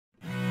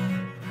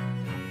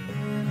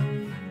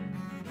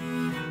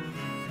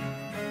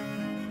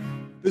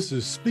This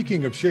is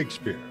Speaking of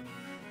Shakespeare,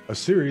 a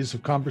series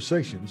of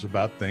conversations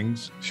about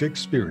things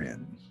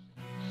Shakespearean.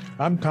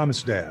 I'm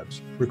Thomas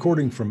Dabbs,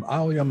 recording from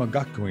Aoyama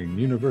Gakuin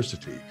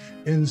University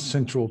in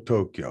central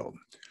Tokyo.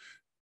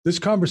 This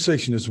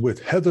conversation is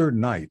with Heather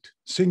Knight,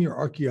 Senior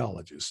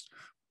Archaeologist,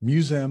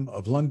 Museum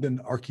of London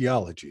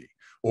Archeology,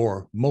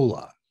 or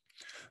MOLA.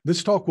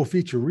 This talk will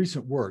feature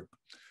recent work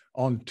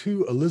on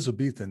two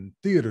Elizabethan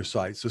theater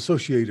sites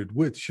associated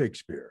with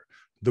Shakespeare,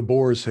 the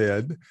Boar's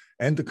Head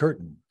and the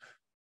Curtain.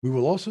 We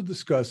will also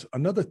discuss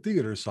another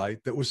theater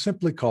site that was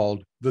simply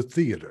called the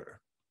Theater.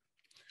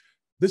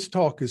 This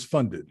talk is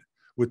funded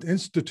with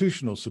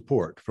institutional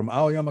support from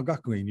Aoyama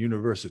Gakuin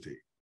University.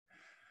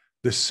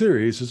 This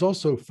series is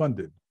also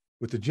funded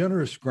with a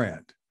generous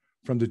grant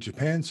from the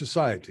Japan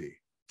Society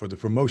for the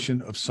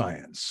Promotion of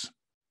Science.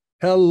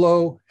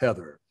 Hello,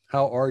 Heather.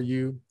 How are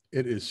you?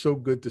 It is so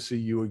good to see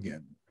you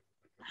again.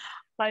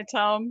 Hi,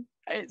 Tom.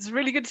 It's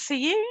really good to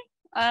see you.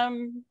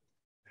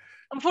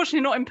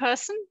 Unfortunately, not in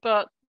person,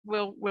 but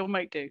we'll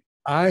make do.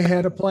 I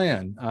had a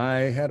plan,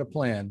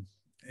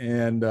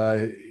 and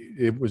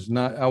it was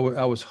not.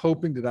 I was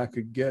hoping that I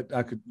could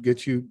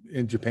get you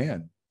in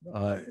Japan,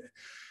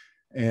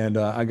 and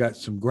I got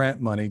some grant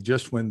money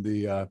just when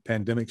the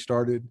pandemic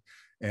started,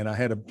 and I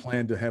had a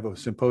plan to have a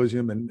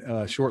symposium and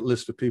a short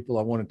list of people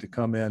I wanted to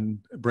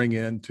bring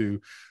in to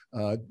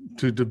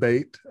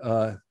debate.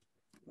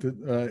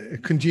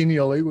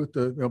 Congenially with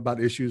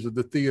about issues of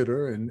the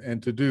theater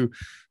and to do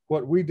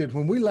what we did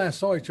when we last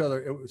saw each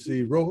other. It was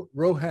the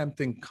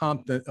Roehampton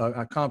Conference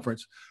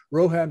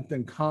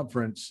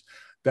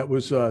that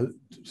was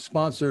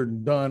sponsored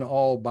and done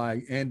all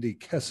by Andy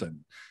Kesson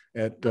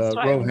at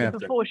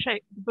Roehampton.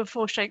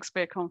 Before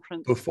Shakespeare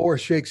conference. Before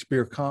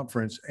Shakespeare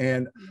conference,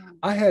 and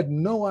I had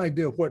no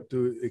idea what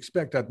to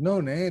expect. I've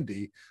known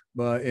Andy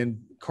in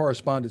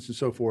correspondence and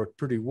so forth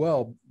pretty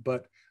well,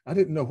 but I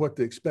didn't know what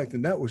to expect,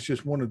 and that was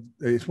just one of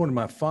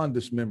my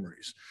fondest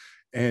memories.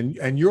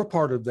 And you're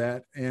part of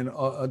that, and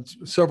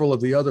several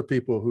of the other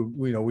people who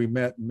we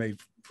met and made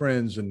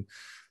friends and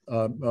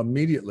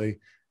immediately.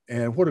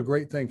 And what a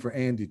great thing for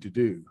Andy to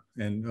do.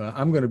 And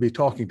I'm going to be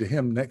talking to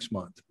him next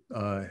month,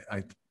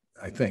 I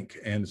think.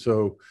 And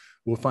so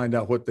we'll find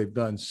out what they've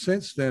done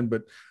since then.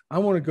 But I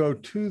want to go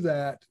to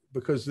that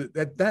because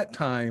at that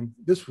time,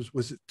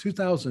 was it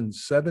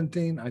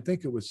 2017? I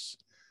think it was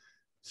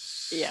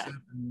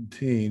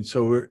 17.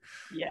 So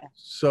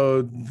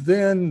so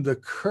then the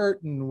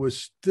Curtain was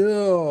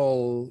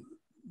still,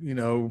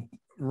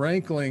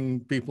 rankling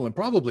people, and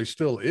probably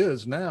still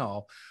is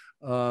now.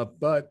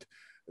 But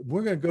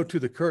we're going to go to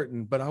the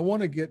Curtain. But I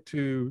want to get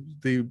to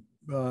the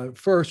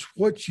first,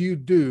 what you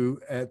do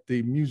at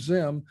the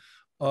Museum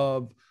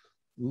of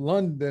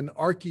London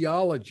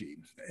Archeology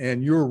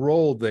and your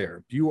role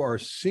there. You are a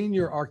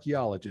senior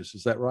archaeologist,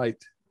 is that right?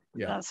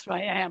 Yeah, that's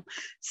right, I am.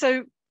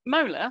 So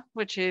MOLA,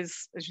 which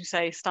is, as you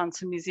say, stands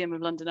for Museum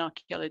of London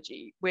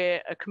Archeology. We're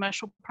a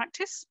commercial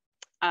practice,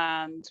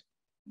 and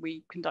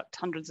we conduct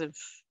hundreds of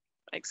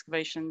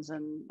excavations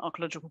and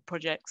archaeological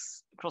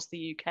projects across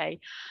the UK,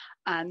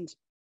 and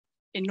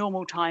in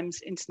normal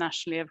times,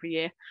 internationally every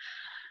year.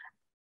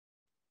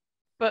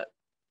 But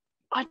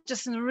I'm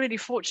just in a really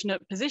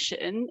fortunate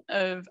position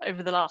of,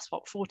 over the last,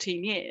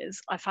 14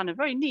 years, I found a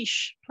very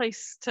niche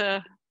place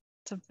to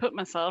put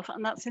myself,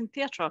 and that's in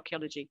theatre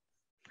archaeology.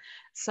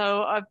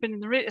 So I've been in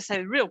the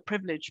real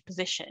privileged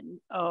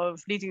position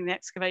of leading the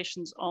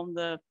excavations on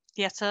the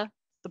theatre,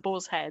 the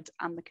Boar's Head,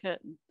 and the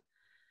Curtain.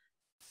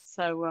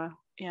 So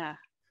yeah.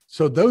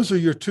 So those are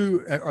your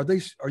two.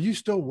 Are you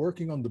still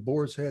working on the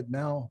Boar's Head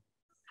now?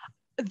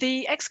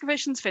 The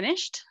excavation's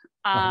finished,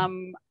 but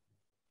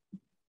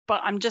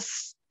I'm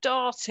just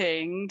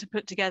starting to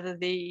put together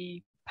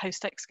the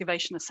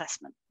post-excavation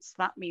assessment. So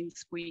that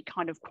means we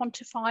kind of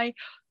quantify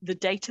the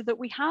data that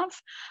we have,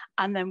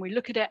 and then we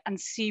look at it and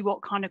see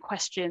what kind of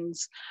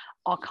questions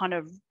are kind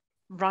of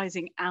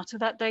rising out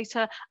of that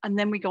data, and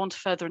then we go on to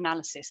further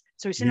analysis.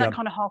 So it's in that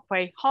kind of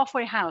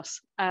halfway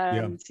house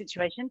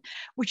situation,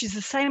 which is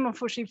the same,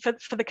 unfortunately,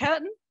 for the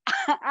Curtain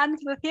and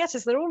for the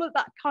theatres. They're all at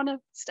that kind of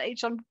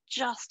stage. I'm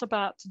just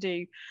about to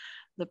do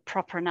the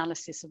proper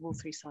analysis of all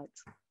three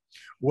sites.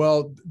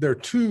 Well, there are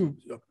two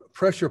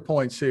pressure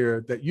points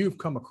here that you've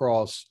come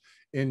across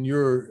in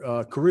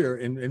your career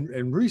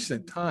in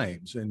recent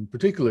times, and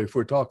particularly if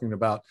we're talking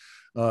about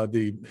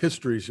the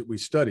histories that we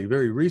study,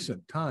 very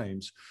recent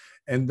times.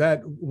 And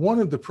that one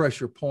of the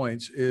pressure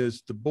points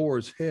is the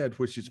Boar's Head,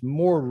 which is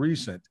more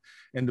recent.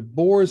 And the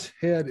Boar's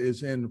Head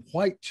is in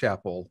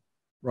Whitechapel,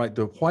 right?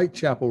 The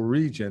Whitechapel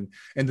region.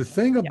 And the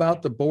thing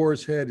about the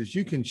Boar's Head is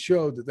you can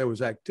show that there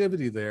was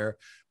activity there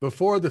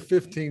before the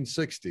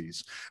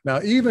 1560s.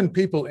 Now, even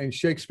people in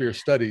Shakespeare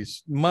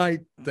studies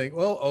might think,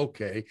 well,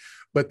 okay,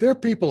 but there are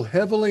people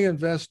heavily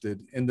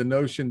invested in the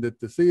notion that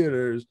the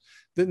theaters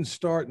didn't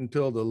start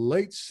until the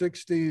late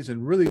 60s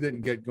and really didn't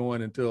get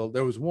going until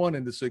there was one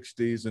in the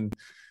 60s, and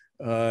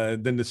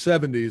then the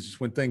 70s is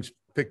when things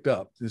picked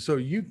up. And so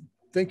you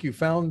think you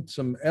found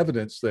some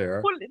evidence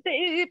there. Well,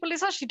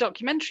 it's actually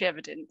documentary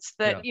evidence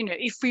that,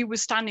 if we were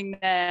standing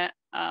there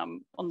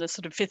on the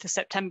sort of 5th of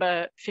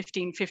September,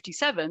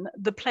 1557,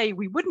 the play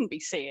we wouldn't be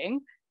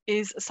seeing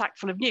is a sack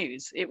full of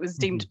news. It was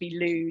deemed to be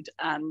lewd,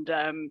 and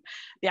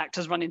the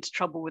actors run into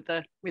trouble with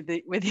the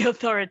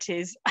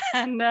authorities,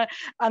 and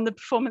the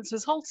performance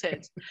was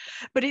halted.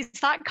 But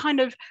it's that kind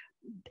of,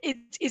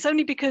 it's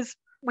only because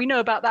we know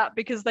about that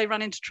because they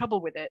ran into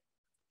trouble with it.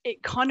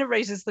 It kind of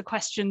raises the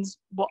questions: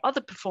 what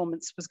other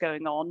performance was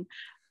going on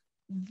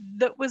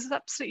that was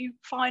absolutely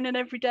fine and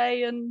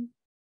everyday and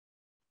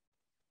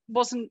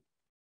wasn't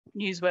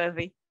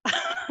newsworthy?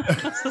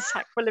 That's a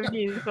sack full of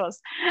news was.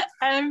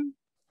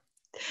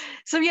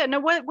 So yeah, no,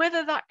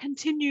 whether that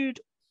continued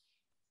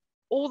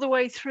all the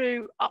way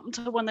through up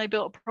until when they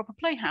built a proper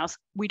playhouse,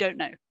 we don't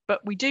know. But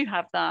we do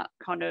have that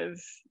kind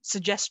of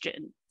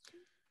suggestion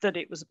that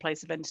it was a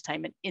place of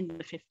entertainment in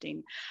the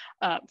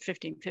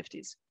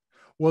 1550s.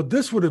 Well,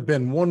 this would have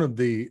been one of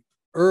the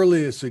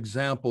earliest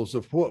examples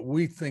of what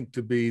we think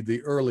to be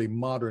the early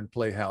modern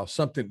playhouse,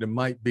 something that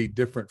might be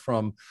different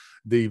from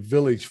the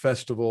village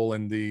festival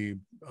and the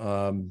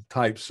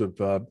types of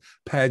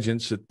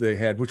pageants that they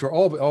had, which are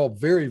all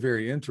very,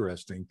 very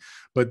interesting.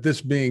 But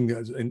this being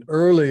an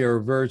earlier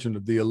version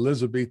of the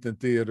Elizabethan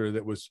theater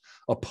that was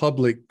a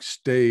public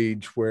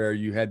stage where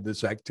you had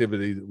this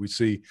activity that we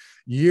see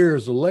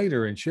years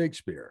later in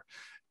Shakespeare.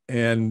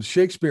 And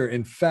Shakespeare,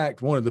 in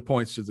fact, one of the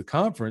points of the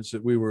conference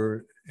that we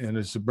were in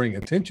is to bring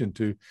attention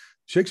to,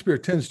 Shakespeare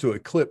tends to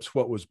eclipse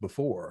what was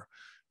before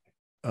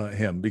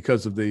him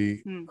because of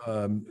the,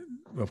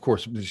 of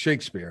course,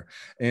 Shakespeare.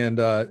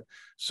 And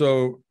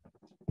so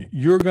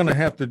you're going to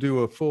have to do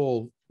a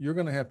full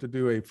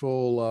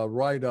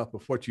write-up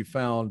of what you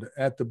found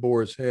at the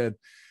Boar's Head.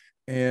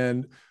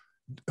 And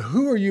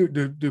who are you?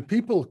 Do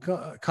people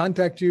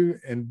contact you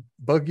and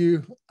bug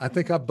you? I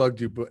think I've bugged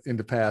you in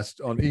the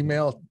past on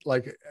email,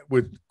 like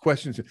with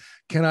questions.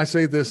 Can I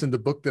say this in the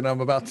book that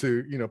I'm about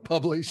to,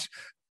 publish?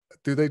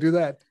 Do they do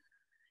that?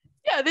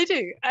 Yeah, they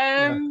do.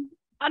 And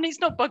it's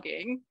not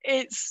bugging.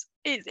 It's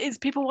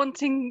people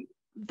wanting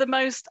the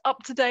most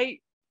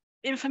up-to-date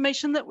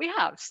information that we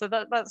have. So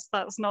that's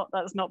not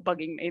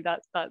bugging me.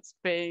 That's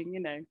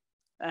being,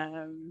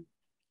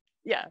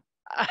 yeah.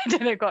 I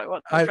don't know quite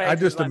what. I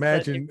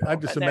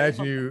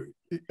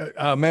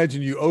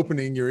imagine you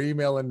opening your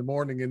email in the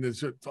morning, and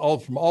it's all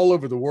from all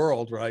over the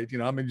world, right?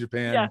 I'm in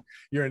Japan.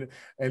 Yeah.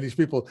 And these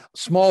people.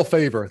 Small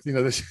favor,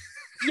 this.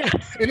 Yeah.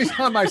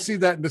 Anytime I see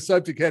that in the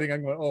subject heading,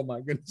 I'm going, oh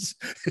my goodness,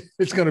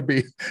 it's going to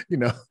be,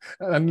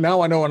 and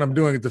now I know what I'm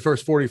doing at the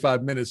first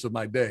 45 minutes of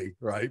my day,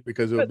 right?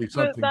 Because it'll be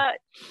something.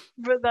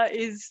 But that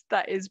is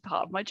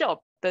part of my job.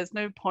 There's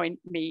no point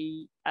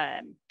me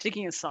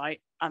digging a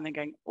site and then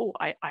going, oh,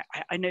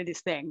 I know this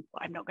thing,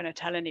 but I'm not going to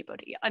tell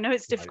anybody. I know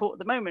it's difficult at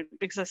the moment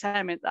because I say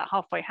I'm at that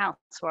halfway house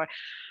where,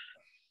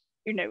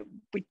 we're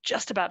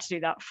just about to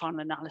do that final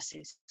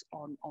analysis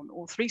on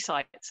all three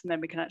sites, and then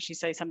we can actually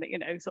say something,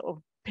 sort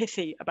of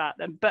pithy about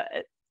them. But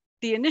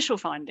the initial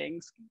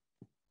findings,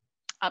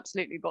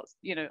 absolutely, but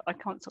I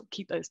can't sort of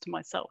keep those to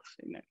myself.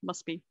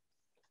 Must be.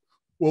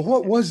 Well,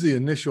 what was the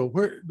initial?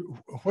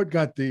 What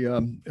got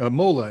the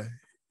MOLA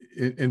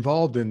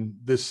involved in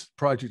this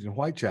project in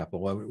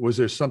Whitechapel? Was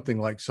there something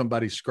like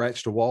somebody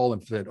scratched a wall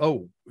and said,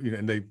 "Oh,"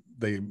 and they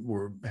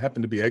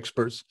happened to be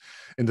experts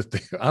in the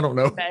thing? I don't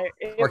know. No,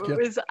 it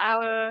was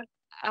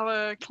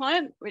our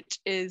client, which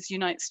is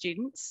Unite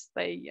Students.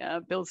 They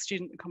build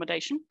student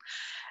accommodation.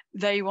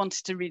 They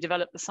wanted to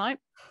redevelop the site,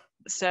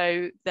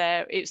 so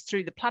it's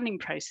through the planning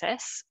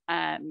process.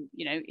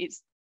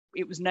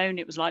 It was known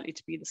it was likely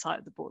to be the site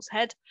of the Boar's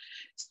Head,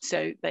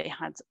 so they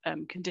had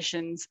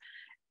conditions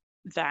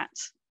that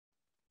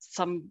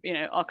some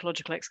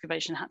archaeological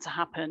excavation had to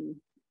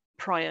happen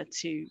prior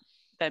to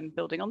them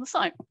building on the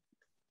site.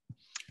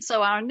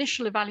 So our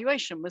initial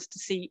evaluation was to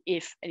see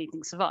if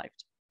anything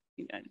survived,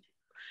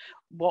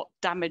 what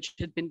damage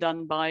had been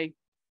done by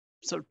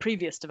sort of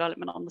previous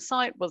development on the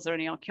site. Was there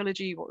any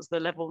archaeology? What was the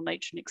level,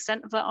 nature and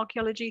extent of that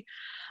archaeology?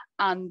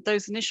 And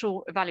those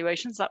initial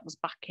evaluations, that was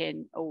back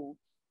in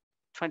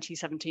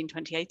 2017,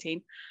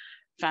 2018,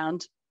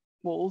 found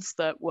walls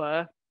that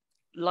were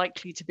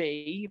likely to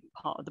be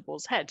part of the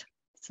Boar's Head.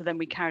 So then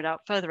we carried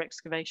out further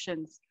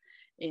excavations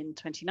in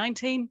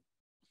 2019.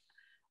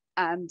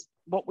 And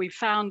what we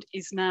found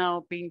is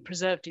now being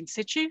preserved in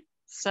situ.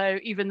 So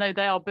even though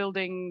they are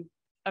building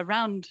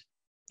around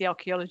the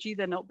archaeology,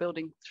 they're not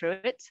building through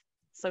it.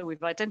 So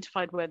we've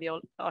identified where the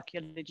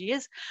archaeology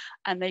is,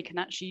 and they've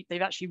actually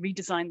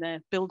redesigned their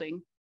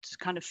building to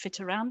kind of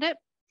fit around it.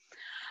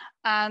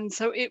 And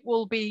so it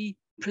will be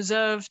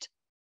preserved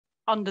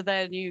under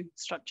their new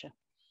structure,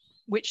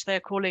 which they're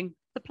calling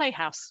the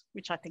Playhouse,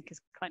 which I think is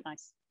quite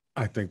nice.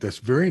 I think that's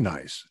very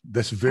nice.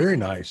 That's very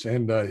nice.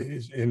 And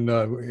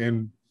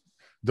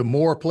the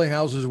more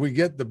playhouses we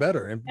get, the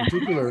better. In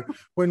particular,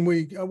 when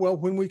we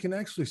can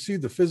actually see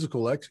the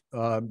physical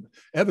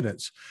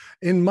evidence.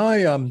 In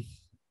my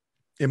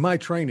in my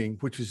training,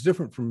 which is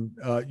different from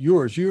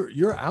yours,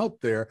 you're out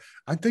there.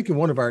 I think in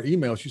one of our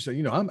emails, you said,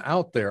 you know, I'm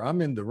out there,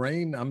 I'm in the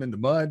rain, I'm in the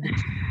mud,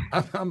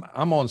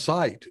 I'm on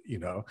site, you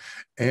know.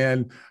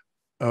 And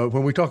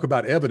when we talk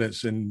about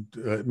evidence in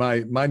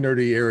my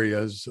nerdy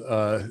areas,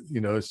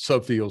 you know,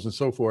 subfields and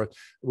so forth,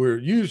 we're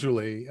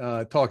usually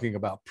talking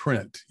about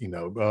print, you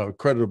know,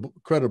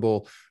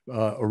 credible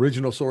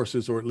original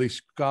sources, or at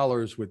least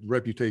scholars with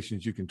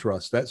reputations you can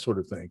trust, that sort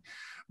of thing.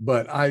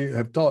 But I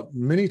have thought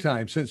many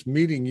times since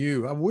meeting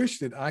you, I wish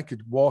that I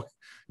could walk,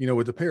 you know,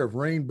 with a pair of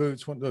rain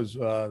boots, one of those,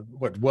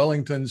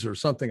 Wellingtons or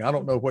something. I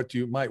don't know what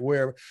you might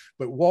wear,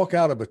 but walk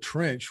out of a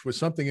trench with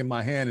something in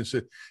my hand and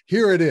say,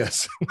 here it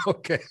is.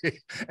 Okay.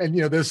 And,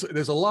 you know, there's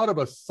a lot of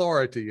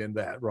authority in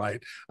that,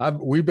 right?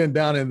 We've been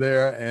down in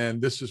there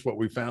and this is what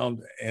we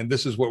found and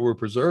this is what we're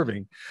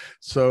preserving.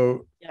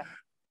 So yeah.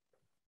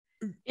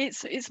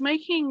 It's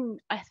making,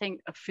 I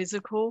think, a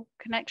physical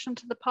connection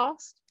to the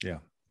past. Yeah.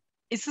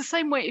 It's the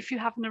same way if you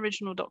have an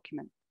original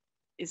document,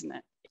 isn't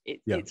it?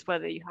 Yeah. It's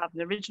whether you have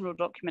an original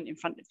document in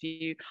front of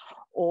you,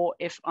 or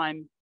if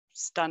I'm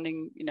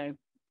standing, you know,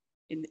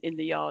 in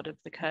the yard of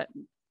the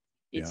curtain,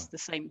 it's the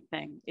same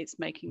thing. It's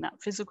making that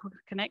physical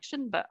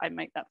connection, but I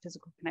make that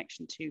physical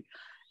connection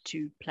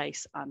to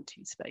place and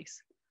to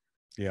space.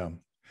 Yeah.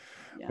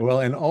 Well,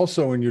 and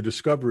also in your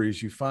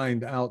discoveries, you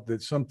find out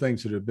that some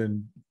things that have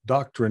been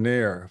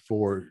doctrinaire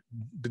for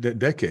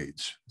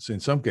decades, in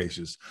some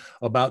cases,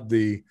 about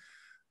the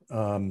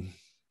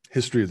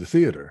history of the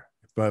theater,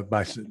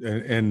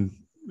 and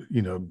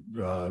you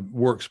know,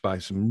 works by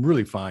some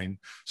really fine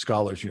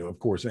scholars, you know, of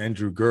course,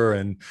 Andrew Gurr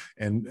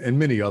and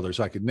many others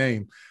I could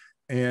name.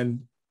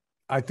 And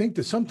I think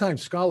that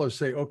sometimes scholars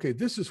say, okay,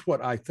 this is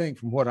what I think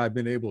from what I've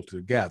been able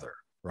to gather,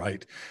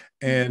 right?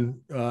 And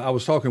I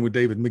was talking with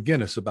David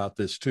McGinnis about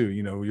this too.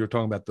 You know, you're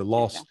talking about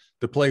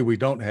the play we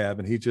don't have,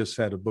 and he just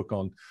had a book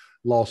on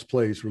lost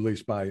plays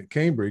released by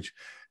Cambridge,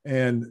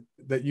 and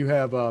that you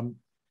have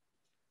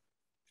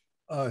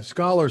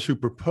scholars who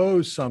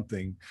propose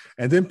something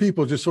and then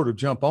people just sort of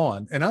jump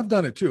on. And I've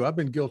done it too. I've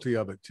been guilty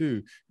of it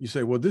too. You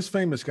say, well, this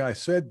famous guy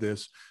said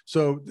this,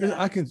 so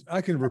I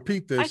can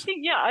repeat this. I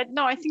think,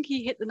 I think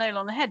he hit the nail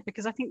on the head,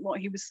 because I think what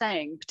he was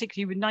saying,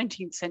 particularly with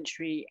 19th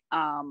century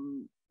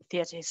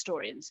theatre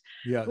historians,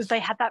 was they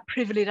had that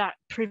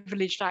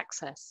privileged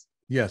access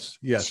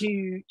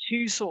to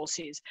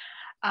sources.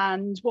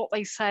 And what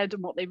they said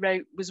and what they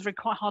wrote was very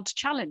quite hard to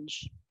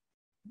challenge.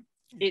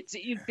 It's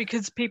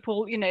because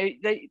people, you know,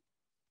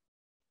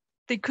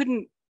 they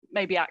couldn't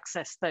maybe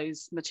access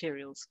those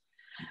materials,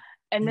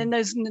 and then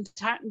those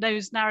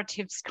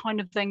narratives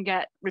kind of then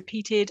get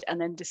repeated and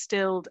then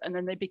distilled, and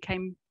then they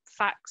became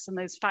facts, and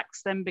those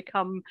facts then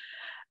become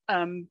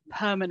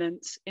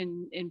permanent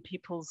in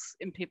people's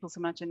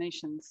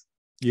imaginations.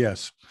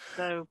 Yes.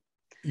 So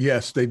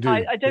yes, they do.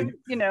 I don't,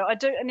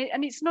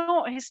 and it's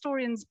not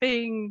historians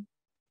being,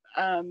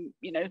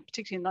 you know,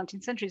 particularly in the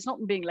 19th century, it's not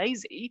them being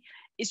lazy.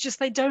 It's just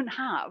they don't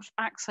have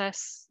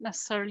access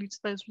necessarily to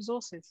those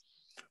resources.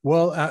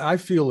 Well, I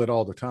feel it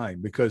all the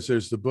time, because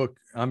there's the book.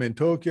 I'm in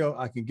Tokyo.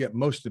 I can get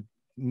most of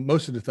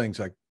the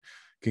things I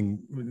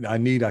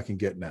can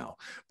get now.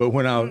 But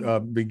when I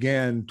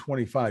began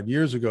 25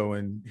 years ago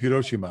in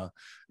Hiroshima,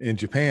 in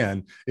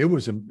Japan, it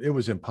was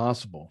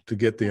impossible to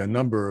get the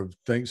number of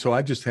things. So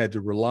I just had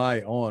to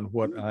rely on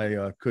what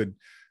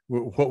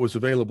what was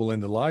available in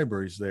the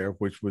libraries there,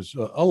 which was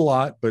a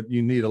lot, but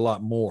you need a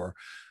lot more.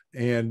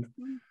 And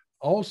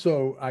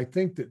also, I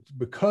think that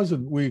because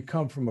we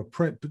come from a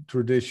print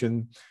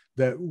tradition,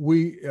 that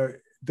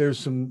there's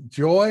some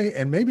joy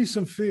and maybe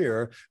some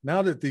fear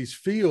now that these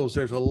fields,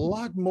 we're a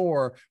lot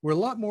more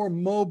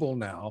mobile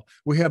now.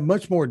 We have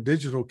much more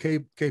digital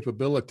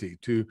capability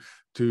to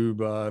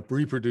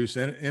reproduce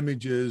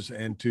images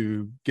and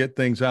to get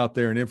things out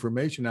there and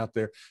information out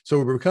there. So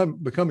we're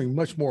becoming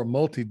much more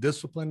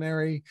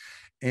multidisciplinary,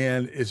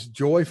 and it's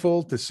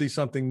joyful to see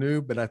something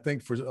new. But I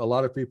think for a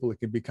lot of people, it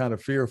can be kind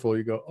of fearful.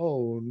 You go,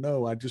 oh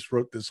no, I just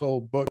wrote this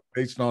whole book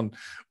based on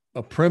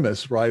a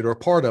premise, right? Or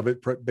part of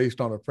it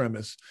based on a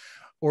premise.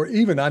 Or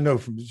even, I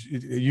know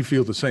you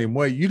feel the same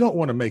way. You don't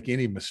want to make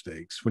any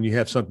mistakes when you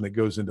have something that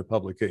goes into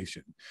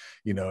publication.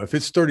 You know, if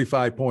it's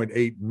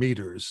 35.8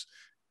 meters,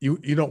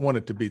 you don't want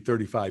it to be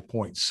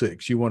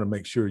 35.6. You want to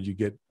make sure you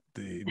get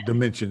the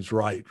dimensions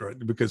right?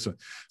 Because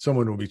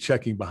someone will be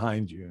checking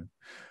behind you.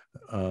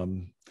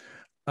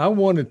 I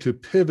wanted to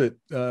pivot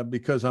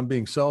because I'm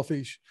being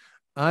selfish.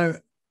 I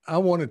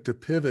wanted to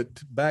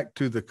pivot back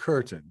to the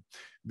curtain,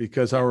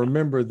 because I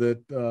remember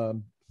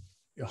that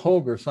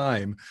Holger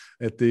Syme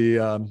at the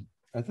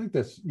I think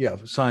that's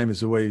Syme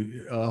is the way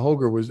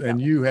Holger was, and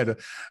you had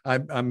I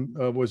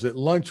was at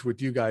lunch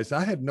with you guys.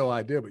 I had no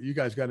idea, but you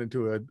guys got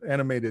into an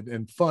animated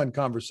and fun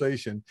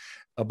conversation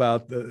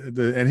about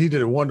the and he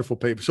did a wonderful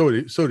paper. So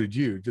did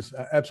you. Just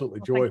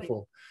absolutely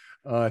joyful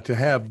to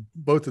have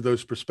both of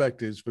those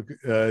perspectives.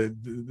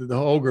 The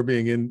Holger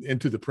being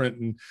into the print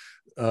and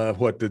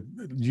the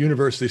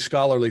university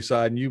scholarly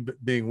side, and you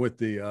being with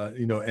the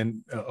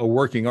and a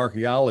working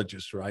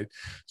archaeologist, right?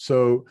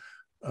 So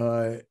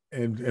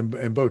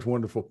and both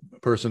wonderful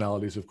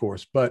personalities, of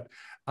course. But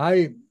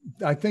I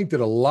think that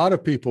a lot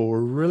of people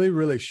were really,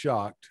 really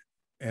shocked.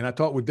 And I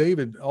talked with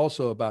David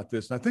also about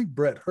this, and I think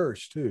Brett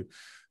Hirsch too,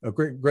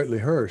 greatly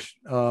Hirsch,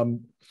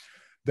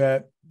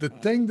 that the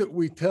thing that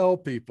we tell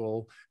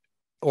people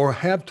or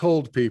have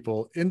told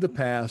people in the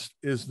past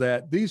is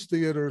that these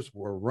theaters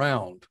were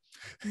round.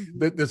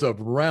 That there's a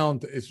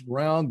round, it's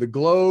round, the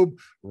globe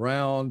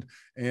round,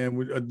 and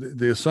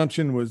the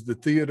assumption was the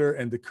theater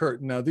and the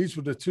curtain. Now, these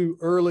were the two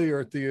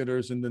earlier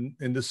theaters in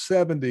the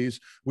 70s.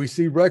 We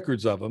see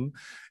records of them.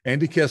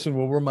 Andy Kesson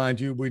will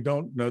remind you, we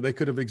don't know, they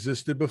could have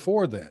existed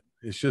before then.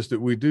 It's just that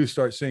we do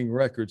start seeing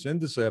records in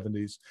the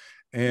 70s,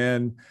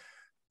 and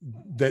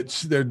that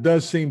there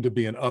does seem to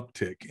be an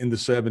uptick in the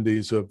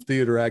 70s of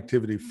theater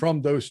activity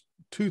from those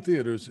two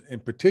theaters in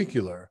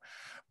particular.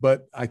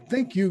 But I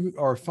think you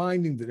are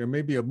finding that there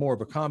may be more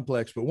of a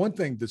complex. But one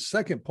thing, the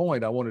second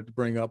point I wanted to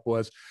bring up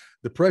was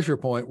the pressure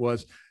point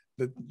was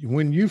that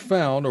when you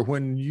found, or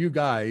when you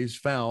guys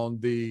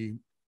found the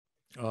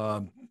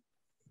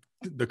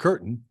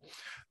curtain,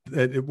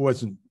 that it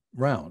wasn't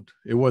round.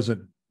 It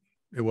wasn't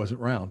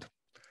round,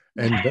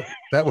 and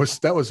that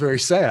was very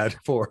sad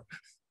for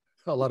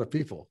a lot of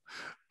people.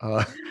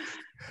 Well,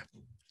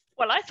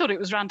 I thought it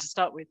was round to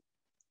start with.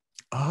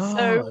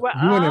 So you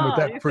went in with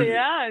that.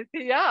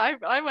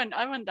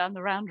 I went down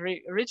the round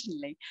route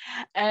originally.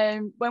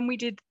 When we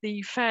did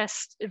the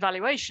first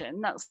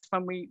evaluation, that's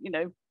when we,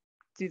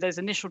 do those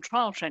initial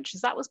trial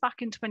trenches. That was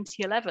back in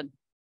 2011,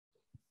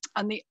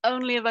 and the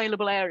only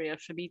available area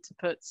for me to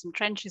put some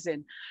trenches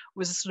in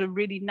was a sort of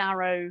really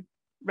narrow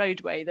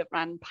roadway that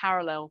ran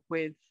parallel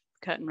with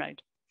Curtain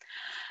Road,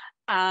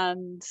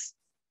 and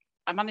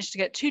I managed to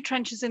get 2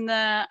 trenches in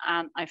there,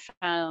 and I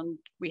found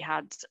we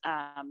had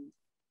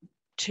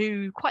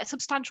 2 quite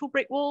substantial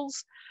brick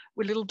walls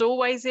with little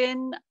doorways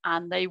in,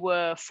 and they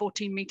were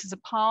 14 meters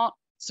apart,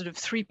 sort of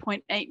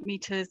 3.8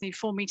 meters,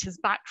 4 meters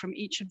back from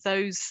each of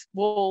those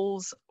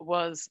walls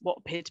was what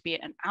appeared to be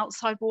an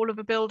outside wall of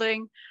a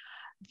building.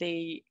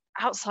 The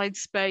outside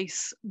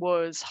space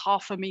was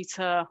 0.5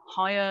 meter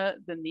higher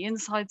than the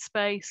inside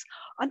space,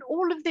 and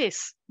all of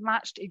this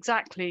matched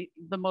exactly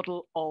the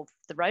model of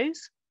the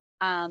Rose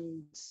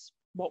and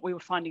what we were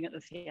finding at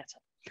the theatre.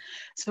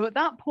 So at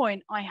that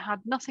point, I had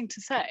nothing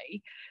to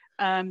say.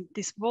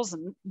 This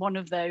wasn't one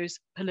of those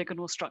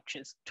polygonal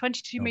structures,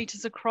 22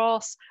 meters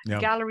across,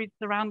 gallery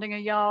surrounding a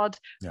yard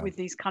with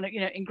these kind of,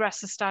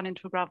 ingresses down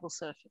into a gravel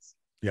surface.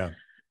 Yeah.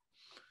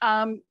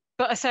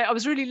 But I say I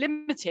was really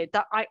limited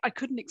that I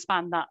couldn't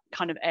expand that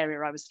kind of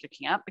area I was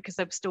looking at because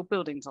there were still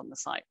buildings on the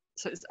site.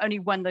 So it's only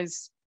when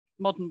those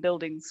modern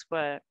buildings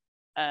were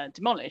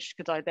demolished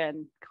could I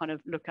then kind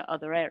of look at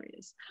other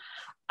areas.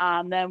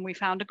 And then we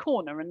found a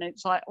corner, and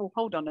it's like, oh,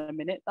 hold on a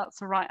minute,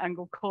 that's a right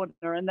angle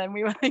corner. And then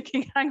we were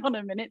thinking, hang on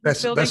a minute,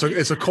 it's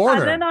a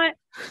corner. And then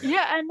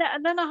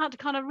and then I had to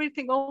kind of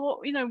rethink,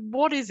 well,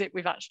 what is it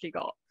we've actually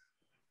got?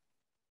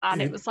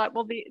 And it was like,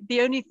 well,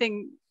 the only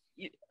thing,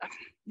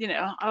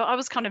 I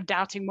was kind of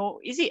doubting more,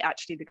 is it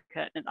actually the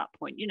curtain at that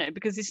point?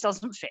 Because this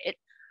doesn't fit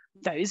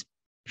those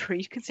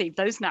preconceived,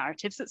 those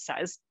narratives that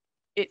says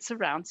it's a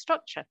round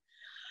structure.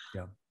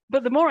 Yeah.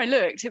 But the more I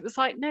looked, it was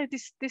like, no,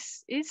 this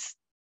is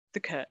the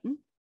curtain,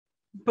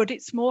 but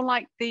it's more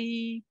like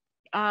the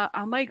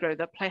Almagro,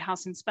 the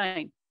playhouse in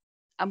Spain.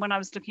 And when I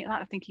was looking at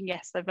that, I'm thinking,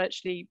 yes, they're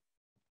virtually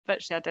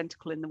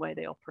identical in the way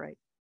they operate.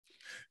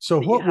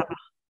 So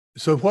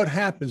what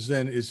happens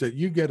then is that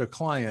you get a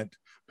client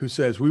who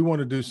says, we want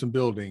to do some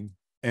building,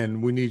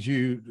 and we need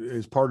you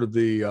as part of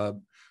the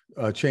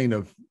chain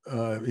of,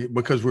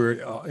 because we're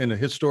in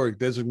a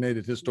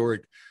designated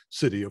historic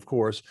city, of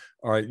course.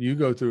 All right, you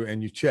go through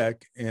and you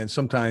check, and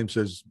sometimes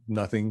there's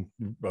nothing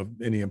of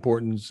any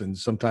importance, and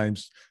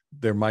sometimes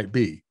there might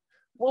be.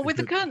 Well, with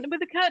the curtain,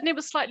 it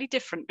was slightly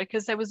different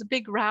because there was a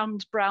big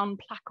round brown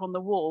plaque on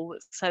the wall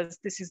that says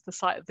this is the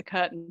site of the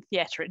Curtain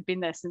Theatre. It had been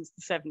there since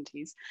the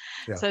 70s.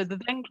 Yeah. So the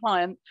then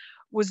client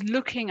was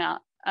looking at,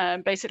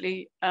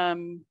 basically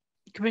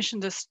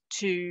commissioned us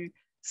to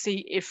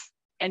see if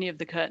any of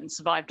the curtains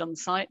survived on the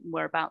site and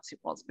whereabouts it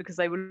was, because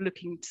they were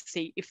looking to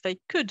see if they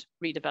could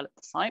redevelop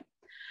the site.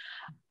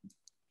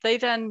 They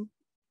then,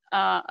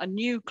 a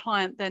new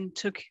client then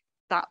took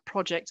that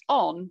project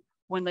on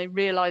when they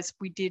realized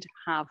we did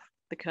have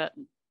the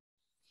curtain.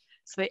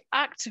 So they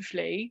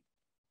actively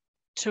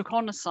took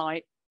on a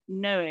site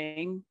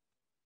knowing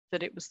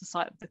that it was the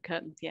site of the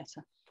Curtain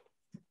Theatre.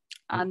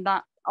 And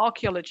that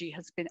archaeology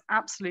has been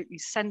absolutely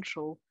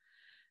central,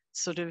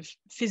 sort of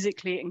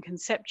physically and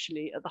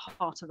conceptually, at the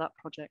heart of that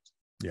project.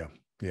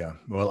 Yeah.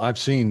 Well, I've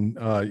seen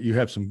you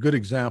have some good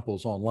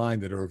examples online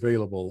that are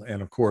available,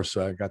 and of course,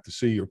 I got to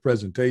see your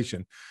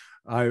presentation.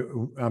 I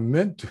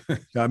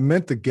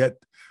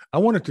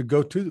wanted to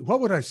go to, what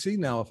would I see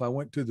now if I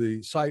went to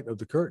the site of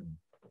the curtain?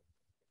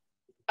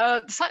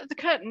 The site of the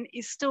curtain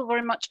is still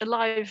very much a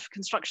live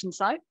construction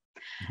site.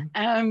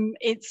 Mm-hmm.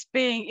 It's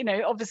being,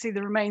 obviously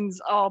the remains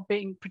are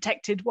being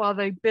protected while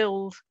they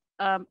build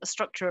a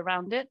structure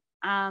around it.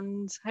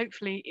 And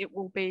hopefully it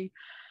will be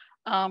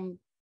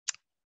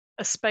a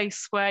a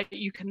space where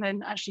you can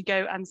then actually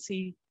go and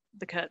see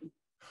the curtain.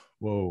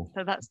 Whoa.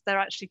 So they're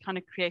actually kind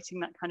of creating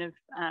that kind of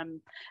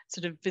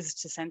sort of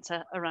visitor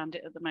center around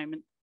it at the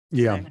moment.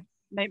 Yeah. So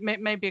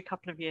maybe a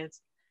couple of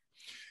years.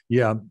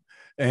 Yeah.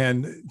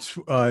 And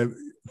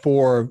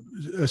for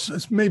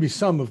maybe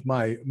some of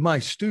my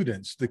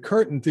students, the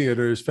Curtain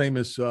Theater is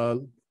famous.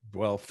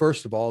 Well,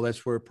 first of all,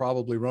 that's where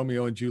probably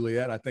Romeo and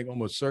Juliet, I think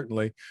almost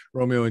certainly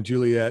Romeo and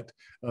Juliet,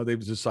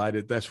 they've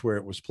decided that's where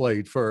it was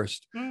played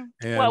first. Mm.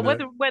 And, well,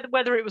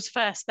 whether it was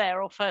first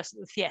there or first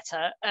at the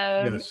theatre,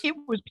 yes. it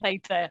was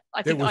played there.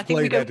 It was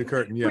played at the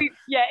Curtain, yeah.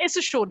 It's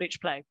a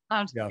Shoreditch play.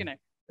 Yeah. You know.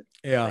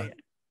 Yeah.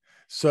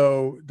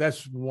 So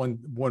that's one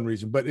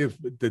reason. But if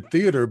the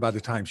theater, by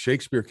the time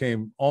Shakespeare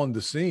came on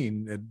the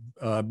scene,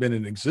 had been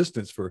in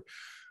existence for,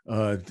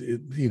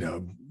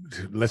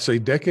 let's say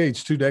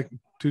decades, two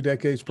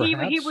decades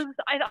perhaps. He was.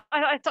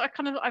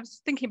 I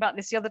was thinking about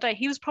this the other day.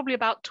 He was probably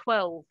about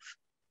 12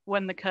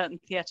 when the Curtain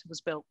Theatre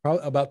was built.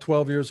 Probably about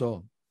 12 years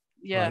old.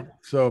 Yeah. Right?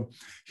 So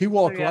he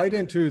walked right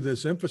into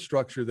this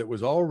infrastructure that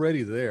was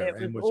already there.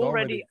 It was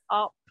already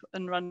up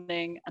and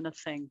running and a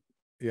thing.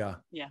 Yeah.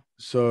 Yeah.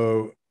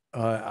 So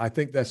I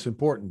think that's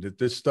important, that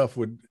this stuff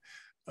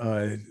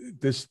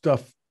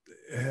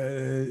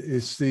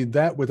is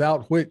that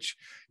without which,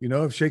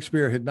 if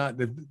Shakespeare had not,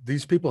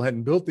 these people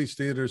hadn't built these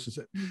theaters,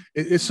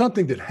 it's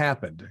something that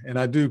happened. And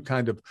I do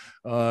kind of,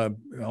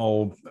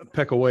 I'll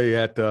peck away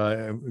at,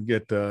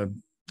 get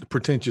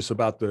pretentious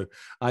about the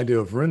idea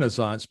of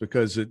Renaissance,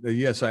 because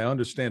yes, I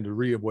understand the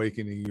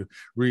reawakening,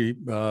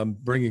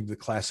 bringing the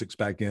classics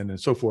back in and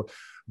so forth.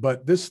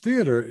 But this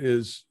theater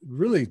is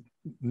really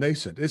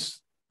nascent.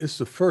 It's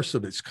the first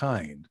of its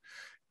kind,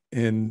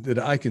 and that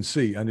I can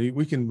see. I mean,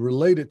 we can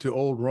relate it to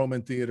old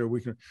Roman theater.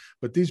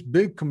 But these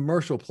big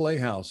commercial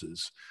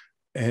playhouses,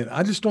 and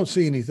I just don't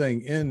see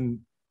anything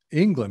in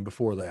England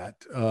before that,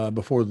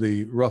 before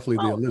the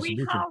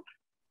Elizabethan.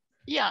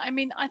 I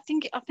mean, I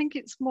think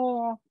it's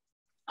more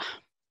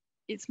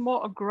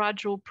a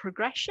gradual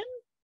progression.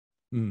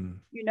 I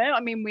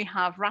mean, we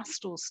have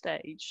Rastal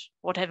Stage,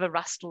 whatever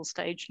Rastal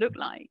Stage looked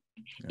like,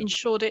 in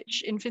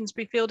Shoreditch, in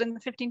Finsbury Field in the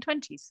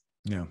 1520s.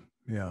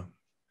 Yeah.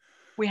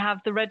 We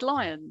have the Red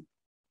Lion,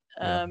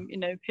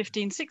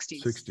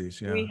 1560s. 60s,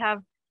 yeah. We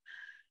have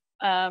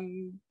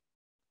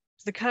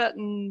the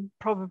Curtain,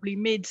 probably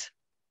mid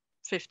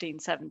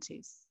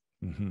 1570s,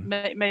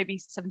 maybe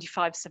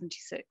 75,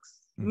 76.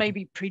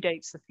 Maybe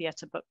predates the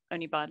theatre, but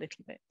only by a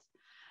little bit.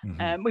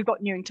 We've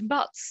got Newington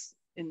Butts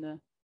in the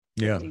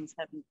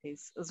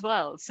 1570s as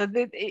well. So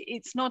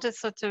it's not a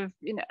sort of,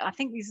 I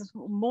think this is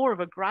more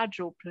of a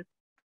gradual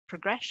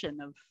progression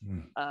of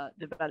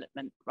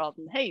development, rather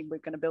than, hey, we're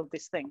going to build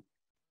this thing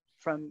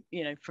from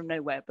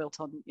nowhere, built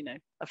on,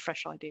 a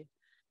fresh idea.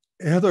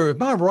 Heather,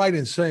 am I right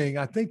in saying,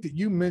 I think that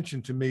you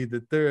mentioned to me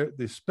that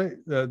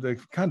the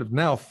kind of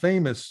now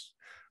famous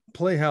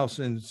playhouse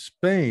in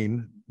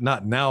Spain,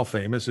 not now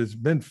famous, it's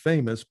been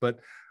famous, but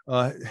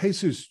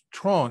Jesus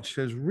Tranche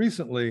has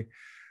recently,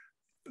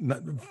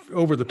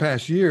 over the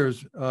past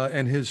years,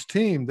 and his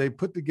team, they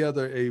put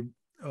together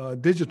a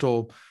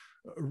digital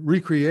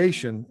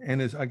recreation,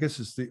 and I guess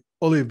it's the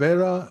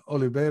Olivera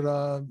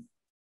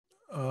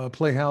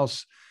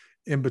Playhouse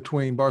in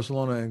between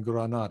Barcelona and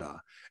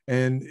Granada.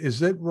 And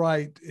is it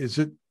right?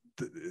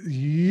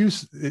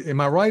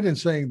 Am I right in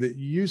saying that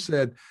you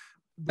said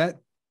that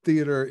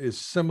theater is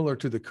similar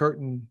to the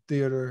Curtain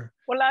Theater?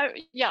 Well,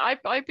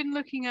 I've been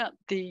looking at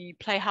the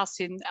Playhouse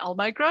in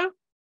Almagro,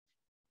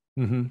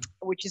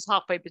 which is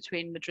halfway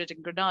between Madrid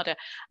and Granada,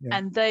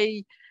 and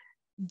they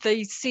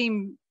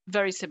seem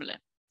very similar.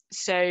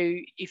 So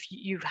if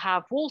you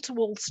have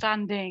wall-to-wall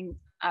standing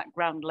at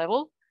ground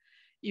level,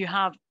 you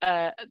have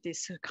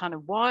this kind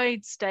of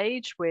wide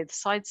stage with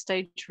side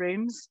stage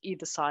rooms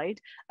either side,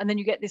 and then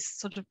you get this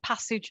sort of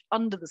passage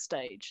under the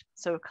stage.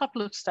 So a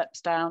couple of steps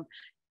down,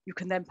 you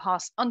can then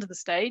pass under the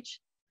stage.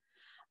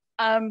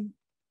 The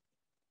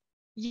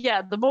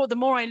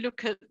more I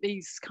look at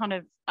these kind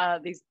of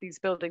these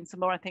buildings, the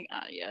more I think,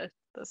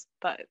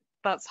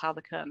 that's how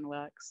the Curtain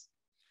works,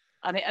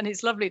 and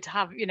it's lovely to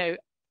have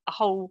a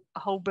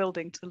whole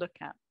building to look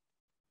at,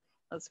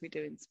 as we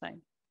do in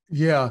Spain.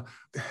 Yeah.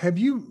 Have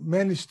you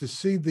managed to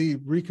see the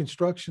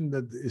reconstruction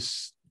that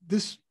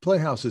this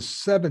playhouse is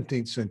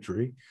 17th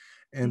century,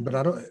 but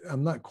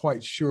I'm not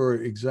quite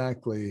sure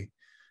exactly,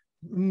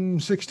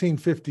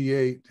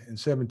 1658 and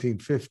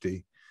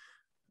 1750.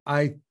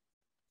 I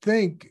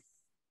think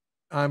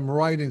I'm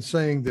right in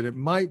saying that it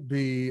might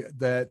be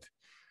that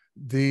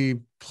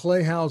the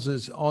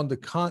playhouses on the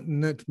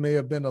continent may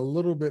have been a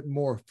little bit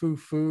more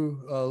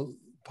foo-foo,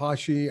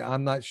 poshy.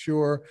 I'm not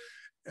sure.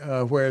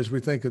 Whereas we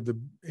think of the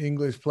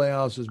English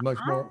playhouse as much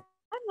more.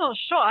 I'm not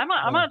sure.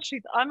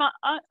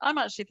 I'm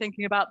actually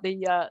thinking about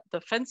the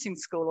fencing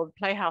school or the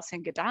playhouse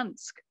in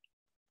Gdansk.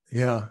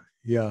 Yeah.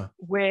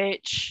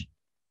 Which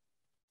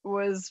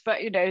was, but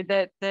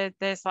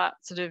there's that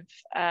sort of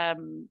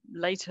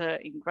later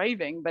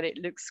engraving, but it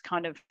looks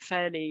kind of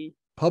fairly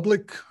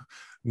public,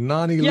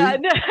 non-elite. Yeah,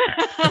 no.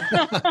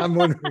 I'm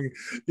wondering.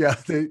 Yeah,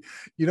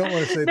 you don't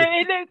want to say No,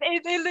 that.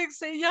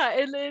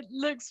 it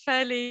looks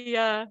fairly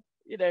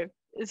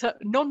it's a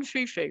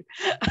non-foo-foo.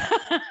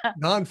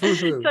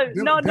 Non-foo-foo, So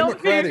not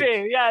democratic.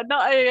 foo-foo,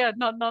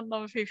 not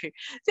non-foo-foo.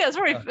 So yeah,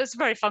 it's a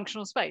very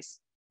functional space.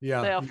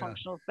 Yeah, They are yeah,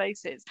 functional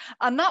spaces,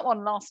 and that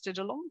one lasted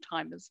a long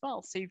time as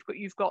well. So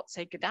you've got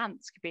say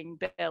Gdansk being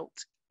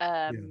built,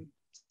 yeah.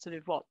 sort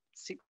of what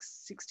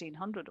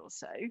 1600 or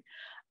so,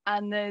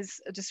 and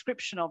there's a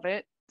description of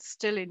it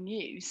still in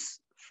use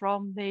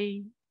from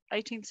the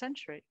 18th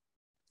century.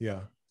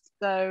 Yeah.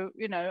 So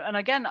and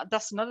again,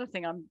 that's another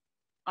thing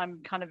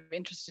I'm kind of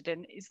interested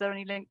in. Is there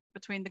any link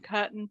between the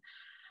curtain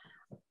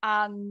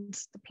and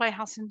the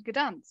playhouse in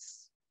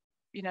Gdansk?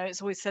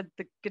 It's always said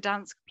the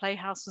Gdansk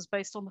playhouse was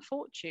based on the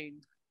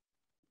Fortune,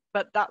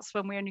 but that's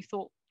when we only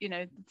thought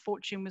the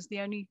Fortune was the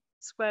only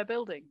square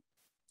building.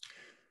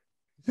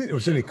 You think there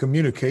was any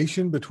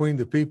communication between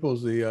the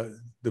peoples,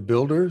 the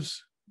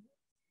builders?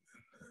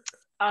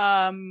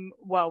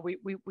 Well,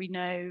 we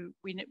know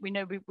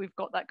we've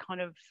got that kind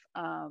of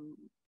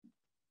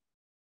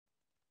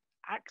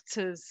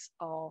actors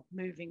are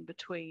moving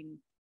between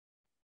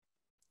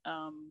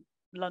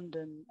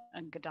London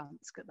and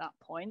Gdansk at that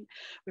point.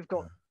 We've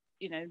got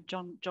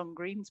John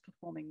Green's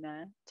performing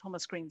there,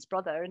 Thomas Green's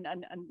brother,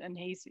 and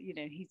he's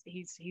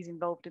he's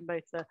involved in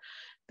both the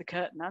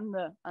curtain and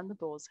the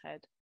Boar's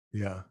Head.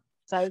 Yeah.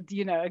 So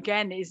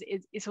again,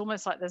 it's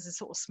almost like there's a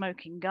sort of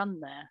smoking gun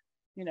there.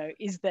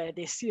 Is there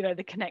this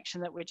the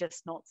connection that we're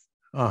just not.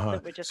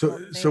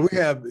 So we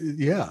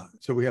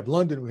have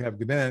London, we have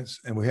Gdansk,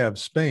 and we have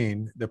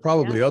Spain. There are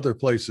probably other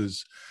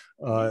places,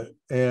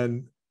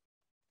 and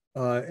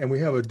we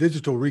have a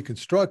digital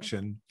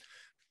reconstruction,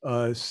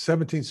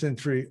 17th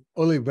century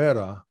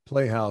Olivera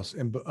Playhouse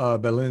in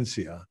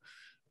Valencia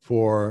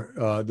for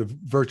the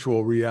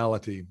virtual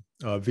reality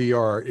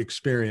VR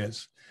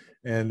experience,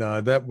 and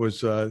that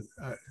was a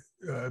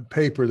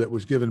paper that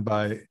was given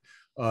by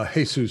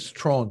Jesus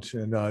Tronch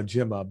and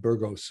Gemma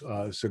Burgos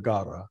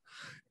Segarra.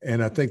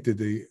 And I think that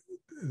the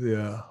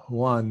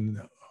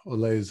Juan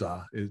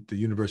Oleza at the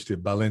University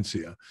of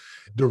Valencia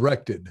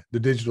directed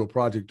the digital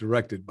project,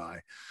 directed by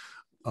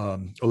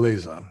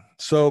Oleza.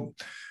 So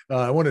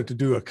I wanted to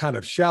do a kind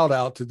of shout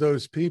out to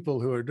those people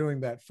who are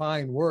doing that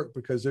fine work,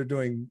 because they're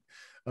doing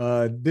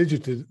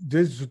digitally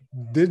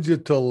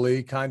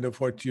kind of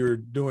what you're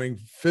doing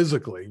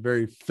physically,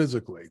 very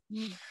physically.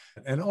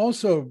 And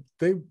also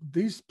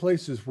these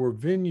places were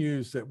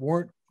venues that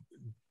were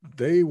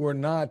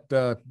not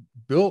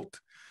built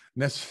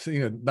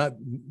necessarily,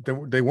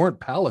 they weren't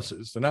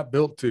palaces. They're not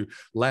built to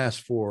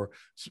last for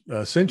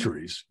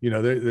centuries.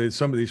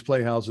 Some of these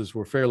playhouses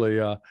were fairly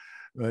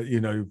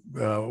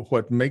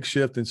what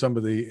makeshift in some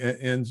of the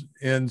ends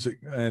and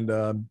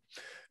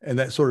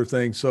that sort of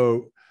thing.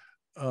 So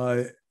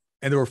and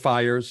there were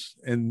fires,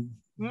 and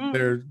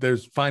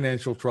there's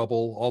financial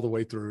trouble all the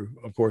way through,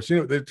 of course.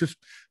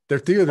 They're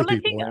theater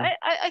people.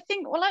 I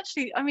think well,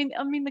 actually, I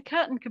mean the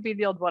curtain could be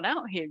the odd one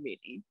out here,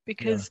 really,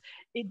 because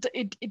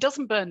it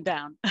doesn't burn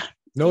down.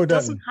 No, it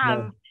doesn't.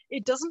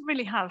 It doesn't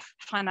really have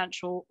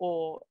financial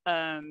or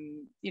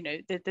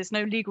there's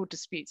no legal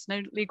disputes,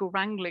 no legal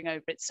wrangling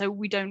over it, so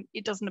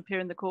it doesn't appear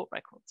in the court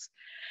records.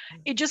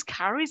 It just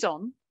carries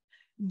on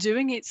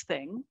doing its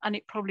thing, and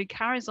it probably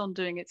carries on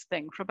doing its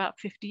thing for about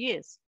 50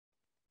 years.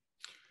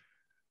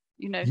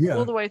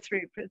 All the way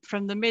through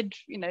from the mid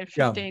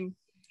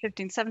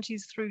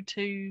 1570s through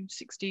to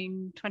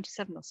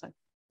 1627 or so.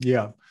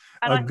 Yeah.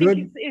 And I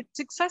think it's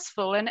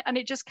successful, and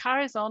it just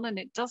carries on and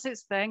it does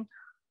its thing.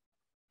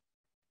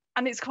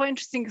 And it's quite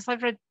interesting because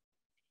I've read,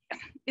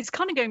 it's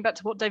kind of going back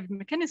to what David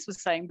McInnes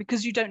was saying,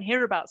 because you don't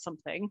hear about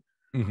something,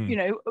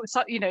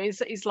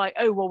 it's like,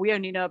 oh, well, we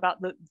only know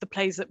about the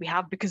plays that we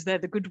have because they're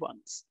the good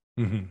ones.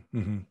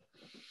 And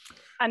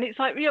it's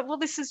like, well,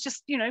 this has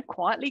just,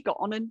 quietly got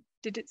on and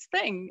did its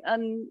thing.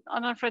 And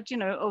I've read,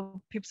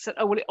 people said,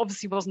 oh, well, it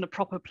obviously wasn't a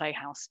proper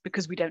playhouse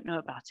because we don't know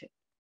about it.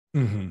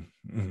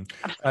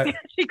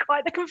 Actually,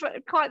 quite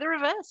the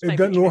reverse. It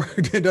doesn't work.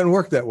 It doesn't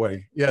work that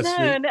way. Yes. No,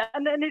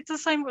 and it's the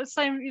same. I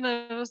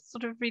was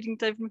sort of reading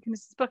David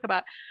McInnes' book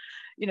about,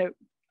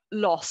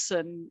 loss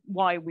and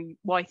why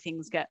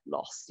things get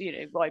lost.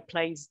 Why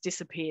plays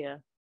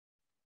disappear.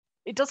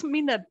 It doesn't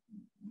mean that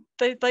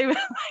they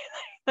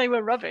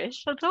were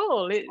rubbish at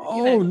all.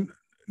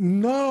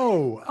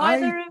 No, quite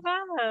the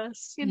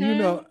reverse.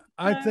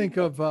 I think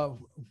of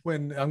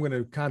when I'm going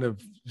to kind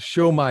of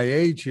show my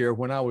age here.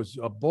 When I was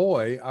a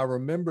boy, I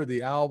remember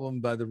the album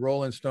by the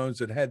Rolling Stones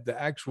that had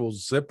the actual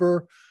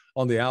zipper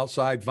on the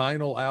outside,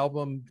 vinyl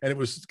album, and it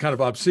was kind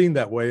of obscene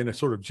that way, and a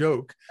sort of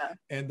joke.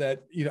 And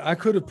that I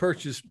could have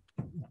purchased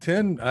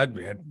 10. I'd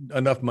had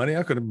enough money.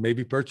 I could have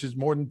maybe purchased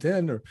more than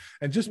 10,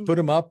 and just put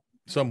them up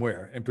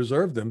somewhere and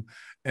preserve them.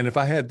 And if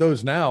I had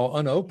those now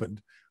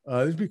unopened,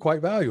 it'd be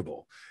quite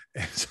valuable.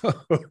 And so,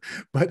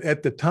 but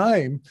at the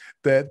time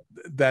that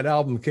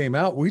album came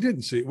out, we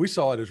didn't see it. We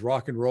saw it as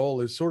rock and roll,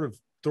 as sort of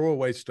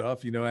throwaway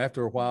stuff.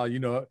 After a while,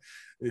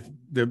 if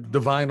the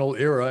vinyl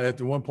era at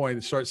one point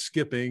it starts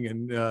skipping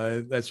and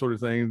that sort of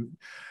thing.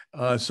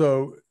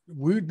 So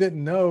we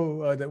didn't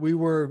know that we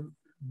were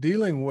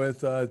dealing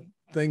with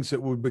things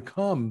that would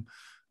become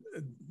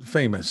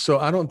famous. So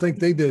I don't think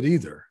they did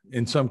either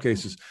in some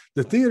cases.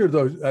 The theater,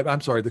 though,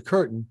 I'm sorry, the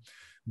curtain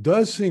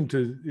does seem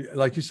to,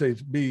 like you say,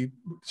 be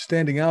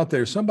standing out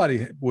there.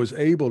 Somebody was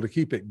able to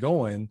keep it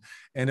going,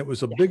 and it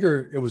was a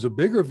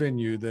bigger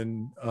venue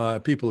than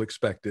people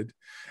expected.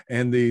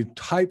 And the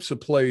types of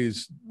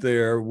plays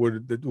there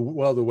would,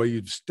 well, the way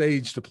you'd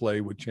stage the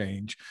play would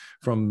change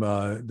from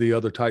the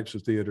other types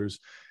of theaters.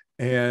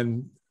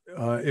 And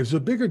it was a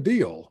bigger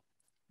deal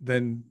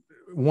than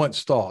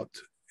once thought.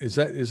 Is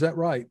that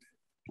right?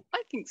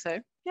 I think so.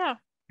 Yeah.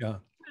 Yeah.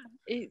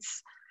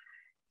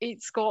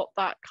 It's got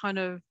that kind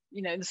of,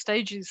 the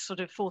stage is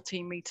sort of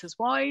 14 meters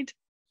wide.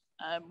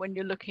 When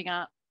you're looking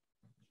at,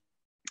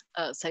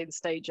 say, the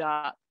stage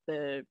at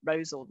the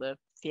Rose or the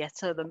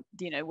theatre,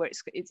 where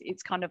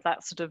it's kind of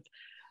that sort of,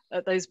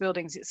 those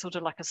buildings, it's sort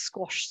of like a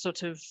squash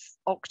sort of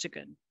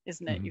octagon,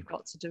 isn't it? Mm-hmm. You've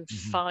got sort of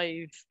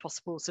 5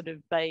 possible sort of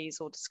bays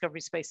or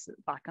discovery spaces at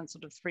the back and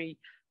sort of 3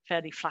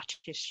 fairly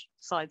flattish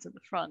sides at the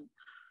front.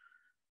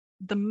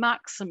 The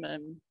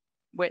maximum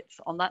width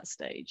on that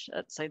stage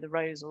at, say, the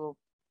Rose or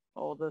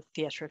the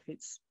theatre, if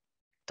it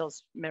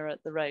does mirror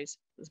the Rose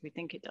as we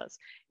think it does,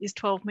 is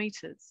 12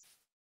 meters.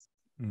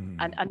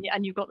 And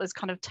you've got those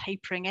kind of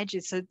tapering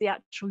edges, so the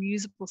actual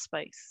usable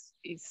space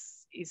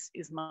is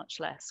much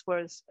less.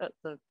 Whereas at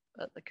the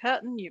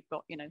curtain, you've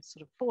got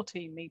sort of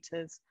 14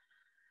 meters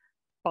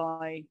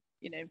by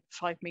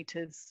 5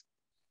 meters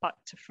back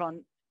to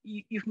front.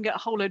 You can get a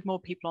whole load more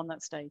people on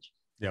that stage.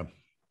 Yeah.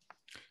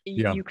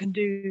 You can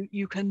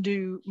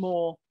do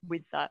more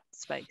with that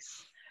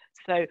space.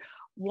 So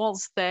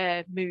was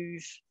the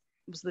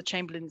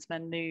Chamberlain's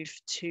men move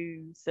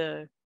to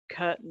the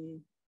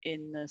curtain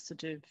in the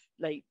sort of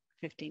late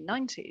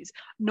 1590s,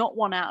 not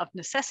one out of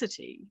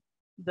necessity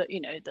that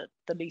that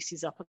the lease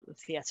is up at the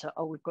theatre,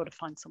 we've got to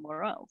find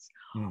somewhere else?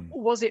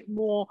 Or was it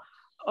more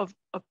of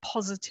a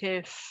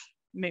positive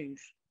move?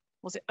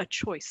 Was it a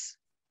choice?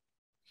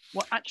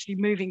 We're actually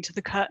moving to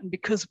the curtain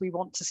because we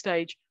want to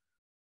stage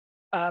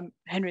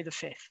Henry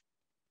V.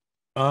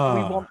 We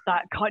want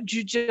that kind. Do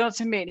you know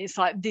what I mean? It's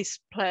like this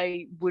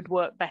play would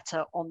work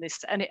better on this.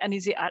 And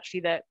is it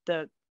actually that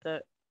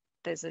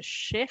there's a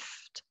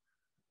shift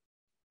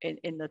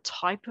in the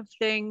type of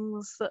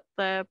things that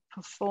they're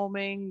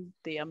performing,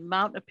 the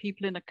amount of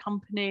people in a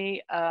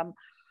company?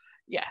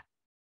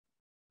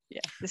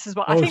 This is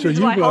what I think.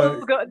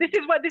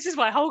 This is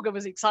why Holger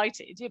was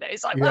excited.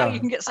 It's like, wow, you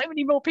can get so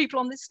many more people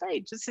on this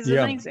stage. This is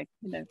amazing.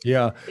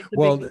 Yeah.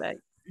 Well,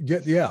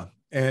 yeah.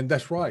 And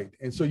that's right.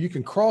 And so you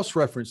can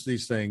cross-reference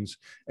these things,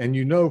 and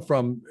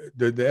from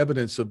the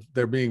evidence of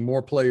there being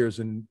more players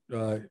in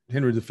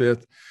Henry V,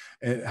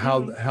 and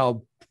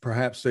how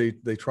perhaps they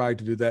tried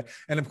to do that.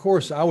 And of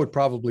course, I would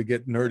probably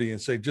get nerdy and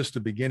say just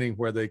the beginning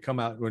where they come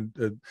out with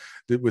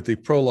the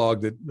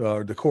prologue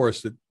the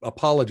chorus that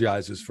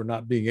apologizes for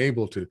not being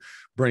able to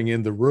bring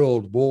in the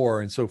real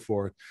Boar and so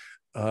forth.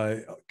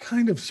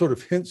 Kind of sort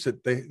of hints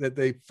that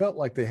they felt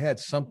like they had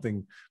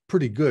something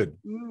pretty good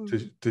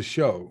to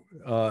show,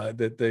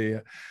 that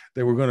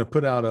they were going to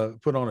put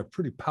on a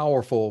pretty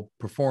powerful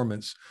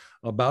performance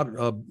about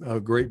a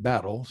great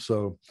battle.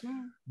 So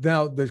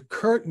now the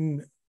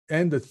curtain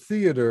and the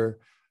theater,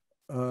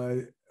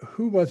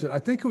 who was it? I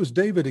think it was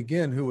David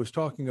again who was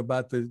talking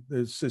about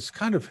this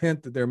kind of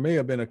hint that there may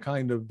have been a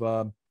kind of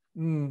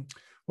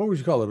what would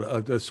you call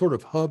it? A sort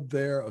of hub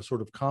there, a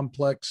sort of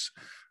complex.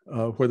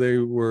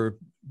 Where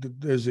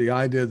there's the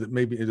idea that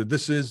maybe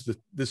this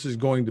is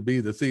going to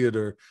be the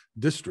theater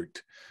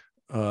district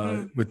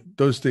with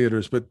those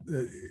theaters. But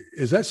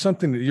is that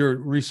something that your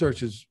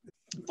research is?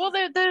 Well,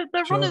 they're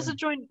run as a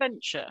joint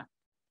venture.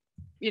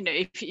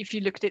 If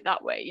you look at it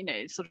that way,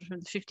 sort of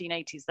from the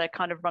 1580s, they're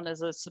kind of run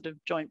as a sort of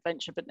joint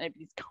venture, but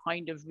nobody's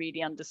kind of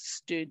really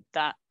understood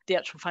that the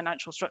actual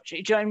financial structure.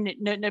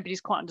 Nobody's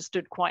quite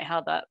understood quite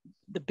how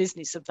the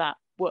business of that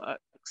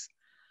works,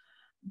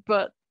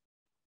 but.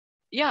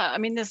 Yeah, I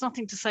mean, there's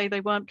nothing to say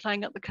they weren't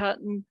playing at the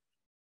curtain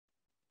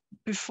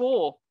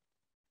before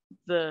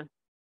the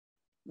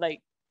late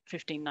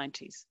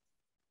 1590s.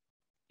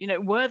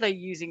 Were they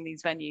using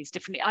these venues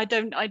differently? I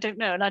don't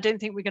know, and I don't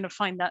think we're going to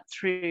find that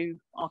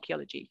through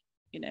archaeology.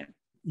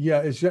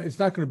 Yeah, it's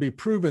not going to be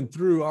proven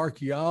through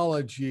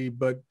archaeology,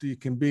 but it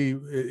can be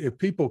if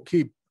people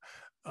keep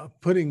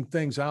putting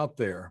things out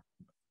there.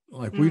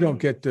 Like we don't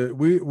get to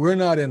we're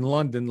not in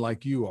London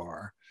like you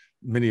are,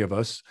 many of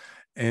us.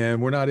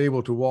 And we're not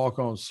able to walk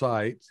on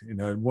site.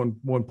 At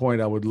one point,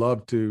 I would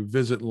love to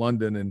visit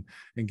London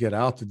and get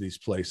out to these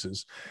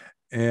places.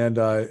 And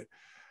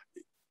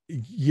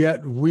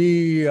yet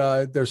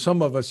there's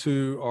some of us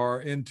who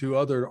are into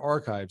other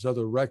archives,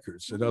 other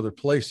records at other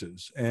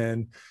places,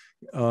 and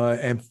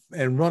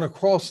and run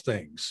across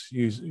things.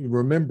 You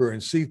remember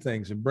and see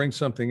things and bring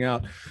something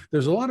out.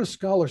 There's a lot of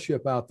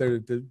scholarship out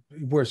there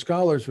where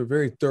scholars are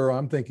very thorough.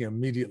 I'm thinking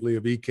immediately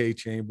of E.K.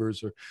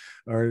 Chambers,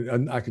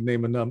 or I could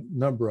name a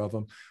number of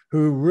them,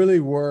 who really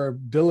were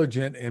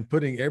diligent in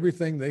putting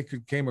everything they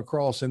came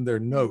across in their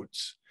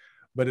notes.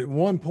 But at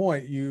one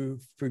point, you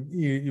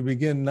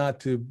begin not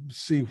to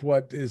see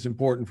what is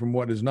important from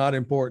what is not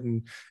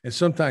important. And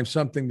sometimes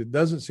something that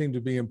doesn't seem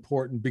to be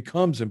important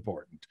becomes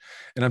important.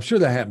 And I'm sure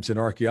that happens in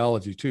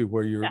archaeology too,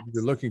 where you're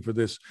looking for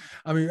this.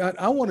 I mean,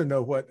 I want to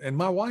know what, and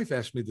my wife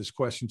asked me this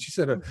question. She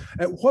said,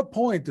 at what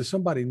point does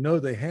somebody know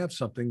they have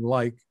something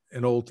like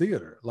an old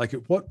theater? Like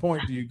at what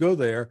point do you go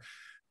there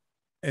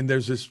and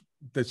there's this,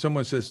 that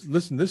someone says,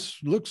 listen,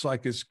 this looks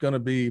like it's going to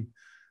be,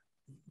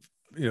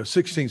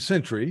 16th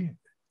century.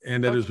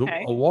 And that is a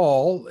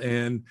wall,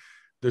 and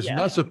there's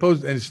not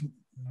supposed,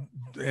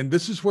 and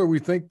this is where we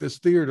think this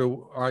theater.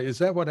 Is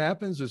that what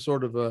happens? Is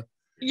sort of a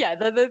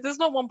There's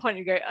not one point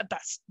you go,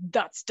 that's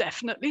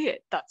definitely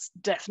it. That's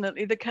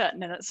definitely the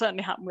curtain, and it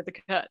certainly happened with the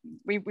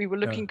curtain. We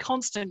were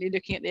constantly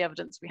looking at the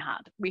evidence we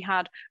had. We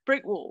had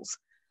brick walls.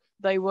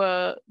 They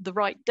were the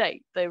right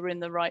date. They were in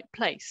the right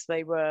place.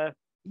 They were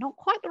not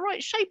quite the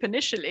right shape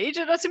initially.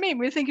 Do you know what I mean?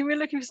 We were thinking we're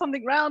looking for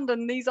something round,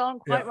 and these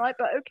aren't quite right.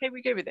 But okay,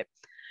 we go with it.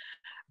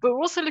 But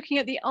we're also looking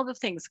at the other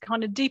things,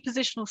 kind of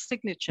depositional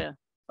signature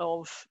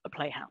of a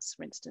playhouse,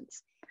 for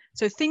instance.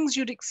 So things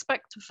you'd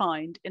expect to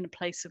find in a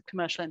place of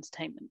commercial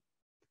entertainment.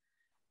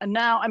 And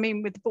now, I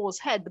mean, with the Boar's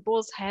Head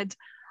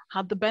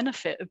had the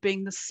benefit of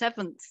being the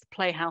 7th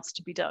playhouse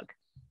to be dug.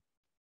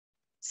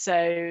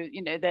 So,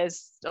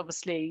 there's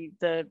obviously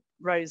the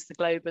Rose, the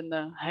Globe, and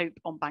the Hope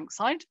on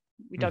Bankside.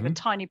 We dug a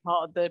tiny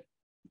part of the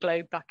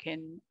Globe back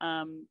in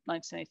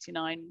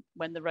 1989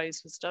 when the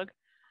Rose was dug.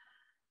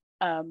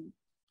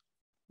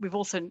 We've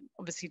also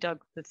obviously dug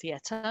the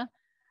theatre.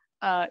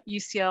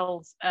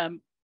 UCL's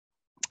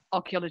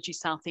Archeology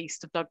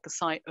Southeast have dug the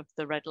site of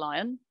the Red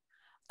Lion,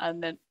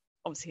 and then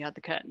obviously had the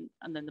curtain,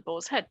 and then the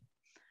Boar's Head.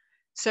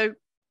 So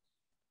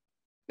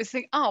we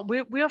think,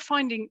 we are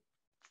finding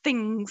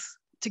things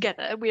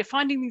together. We are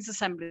finding these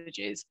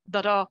assemblages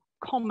that are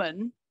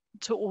common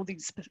to all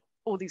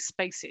these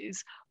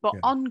spaces, but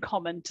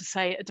uncommon to,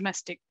 say, a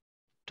domestic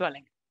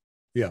dwelling.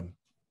 Yeah.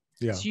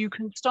 Yeah. So you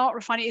can start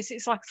refining.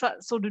 It's like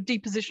that sort of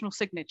depositional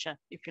signature,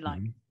 if you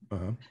like.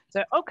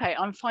 So, okay,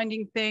 I'm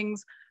finding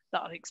things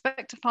that I'd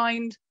expect to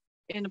find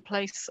in a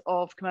place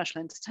of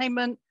commercial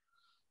entertainment.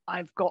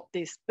 I've got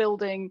this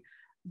building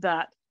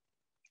that,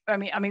 I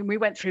mean, we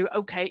went through,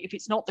 okay, if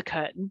it's not the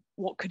curtain,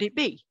 what could it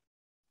be?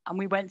 And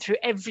we went through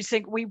every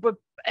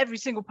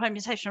single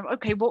permutation of,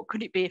 okay, what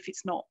could it be if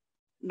it's not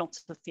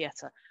the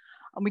theatre?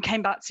 And we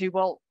came back to,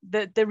 well,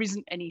 there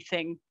isn't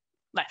anything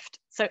left.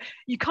 So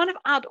you kind of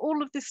add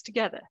all of this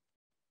together,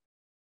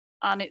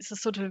 and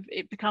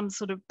it becomes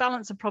sort of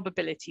balance of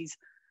probabilities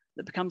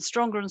that becomes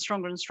stronger and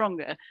stronger and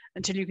stronger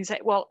until you can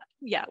say, well,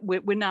 yeah,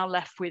 we're now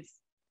left with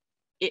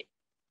it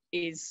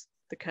is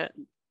the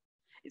curtain.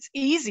 It's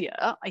easier,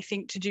 I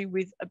think, to do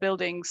with a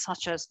building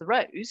such as the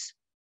Rose,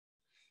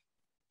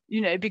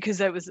 because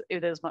there was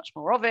much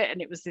more of it,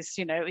 and it was this,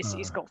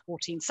 it's got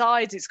 14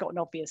 sides, it's got an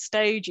obvious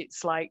stage,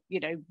 it's like,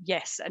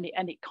 yes, and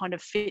it kind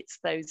of fits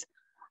those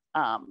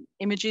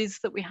images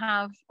that we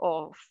have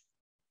of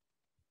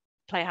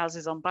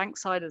playhouses on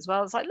Bankside as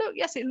well. It's like, look,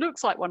 yes, it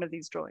looks like one of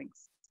these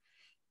drawings.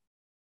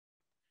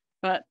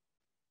 But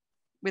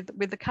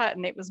with the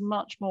curtain, it was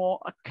much more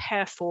a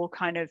careful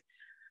kind of,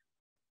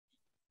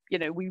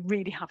 we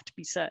really have to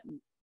be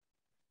certain.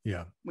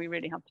 Yeah. We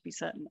really have to be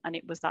certain. And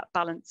it was that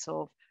balance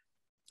of,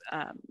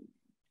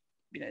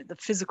 the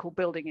physical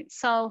building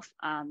itself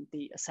and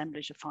the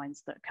assemblage of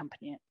finds that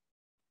accompany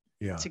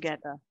it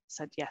together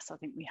said, yes, I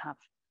think we have.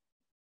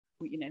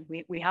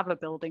 We have a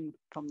building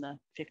from the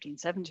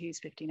 1570s,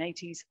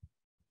 1580s.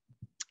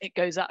 It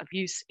goes out of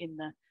use in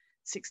the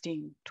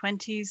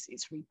 1620s.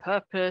 It's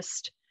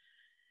repurposed.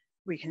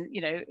 We can,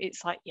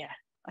 it's like, yeah,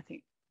 I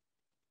think.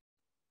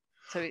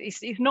 So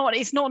it's not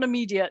an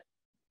immediate,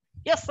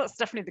 yes, that's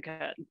definitely the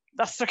curtain.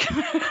 That's the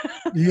curtain.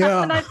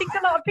 Yeah. And I think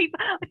a lot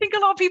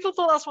of people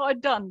thought that's what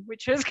I'd done,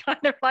 which was kind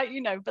of like,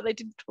 but they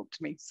didn't talk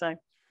to me. So,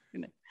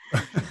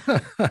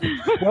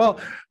 Well,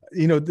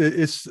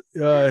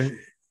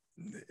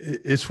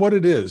 it's what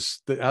it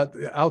is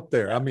out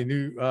there. I mean,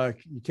 you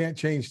can't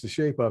change the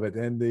shape of it,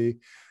 and it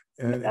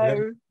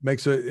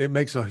makes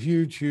a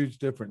huge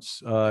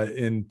difference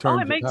in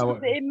terms of how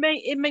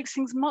it makes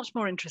things much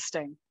more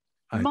interesting.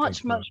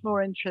 Much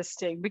more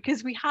interesting,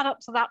 because we had up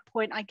to that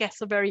point, I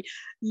guess, a very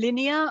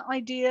linear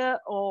idea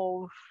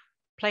of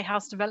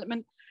playhouse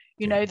development.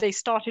 They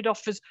started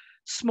off as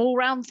small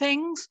round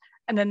things,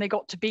 and then they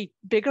got to be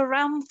bigger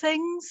round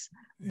things,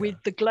 with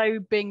the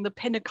Globe being the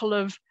pinnacle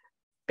of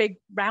big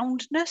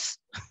roundness,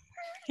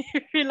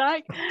 if you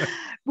like,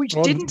 which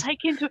didn't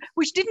take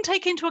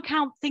into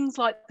account things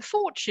like the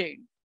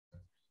Fortune.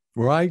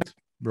 Right.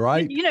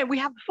 We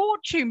have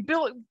Fortune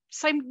built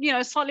same,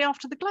 slightly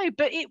after the Globe,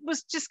 but it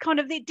was just kind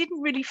of, it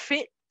didn't really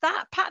fit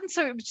that pattern.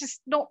 So it was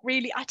just not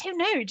really, I don't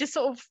know, it just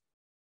sort of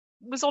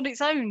was on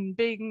its own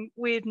being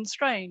weird and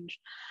strange.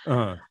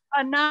 Uh-huh.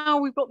 And now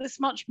we've got this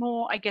much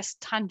more, I guess,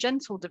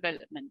 tangential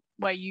development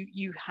where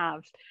you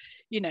have,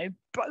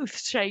 both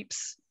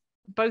shapes,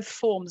 both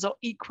forms are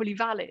equally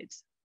valid.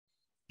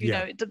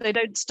 They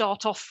don't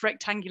start off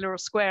rectangular or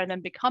square and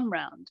then become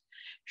round.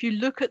 If you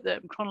look at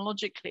them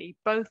chronologically,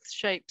 both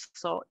shapes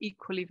are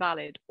equally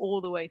valid all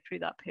the way through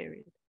that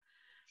period.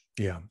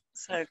 Yeah.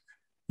 So.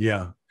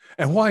 Yeah.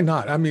 And why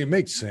not? I mean, it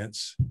makes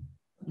sense.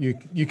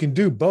 You can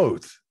do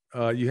both.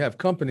 You have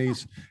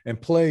companies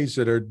and plays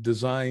that are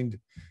designed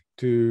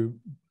to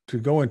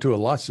go into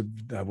lots of,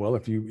 well,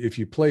 if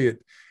you play at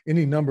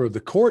any number of the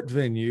court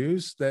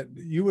venues, that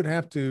you would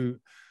have to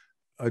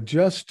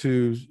adjust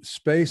to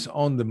space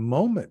on the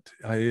moment.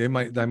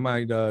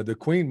 The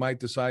queen might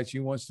decide she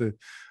wants to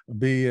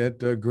be at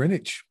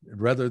Greenwich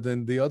rather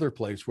than the other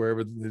place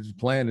wherever it's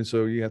planned, and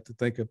so you have to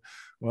think of,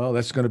 well,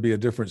 that's going to be a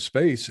different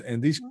space.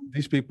 And these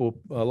people,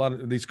 a lot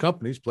of these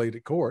companies played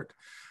at court,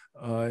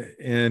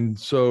 and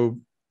so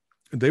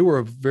they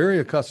were very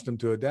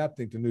accustomed to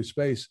adapting to new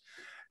space.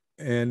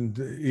 And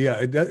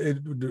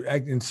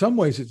in some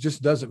ways, it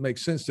just doesn't make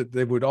sense that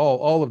they would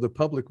all of the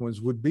public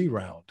ones would be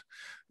round.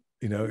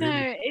 And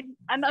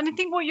I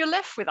think what you're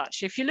left with,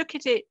 actually, if you look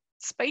at it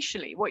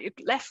spatially, what you're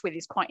left with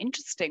is quite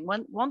interesting.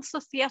 Once the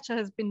theatre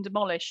has been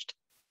demolished,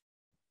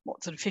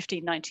 sort of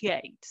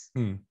 1598,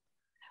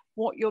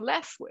 what you're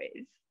left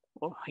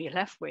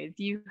with,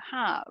 you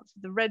have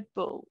the Red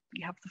Bull,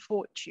 you have the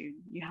Fortune,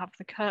 you have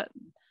the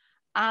Curtain,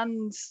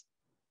 and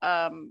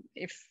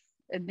if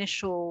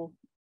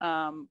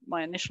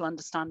my initial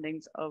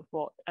understandings of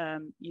what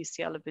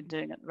UCL have been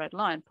doing at the Red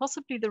Lion,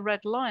 possibly the Red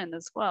Lion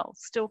as well,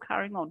 still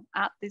carrying on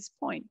at this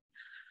point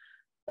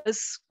as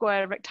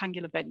square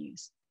rectangular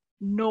venues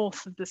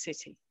north of the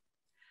city,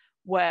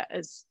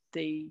 whereas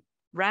the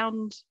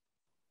round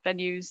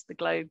venues, the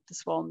Globe, the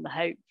Swan, the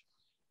Hope,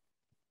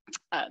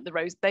 the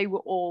Rose, they were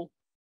all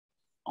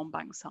on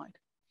Bankside.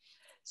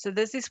 So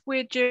there's this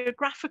weird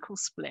geographical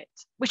split,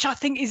 which I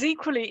think is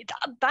equally,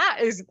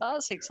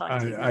 that's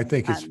exciting. I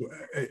think it's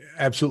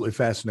absolutely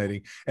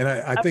fascinating, and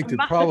I think that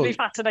massively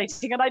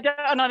fascinating. And I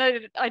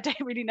don't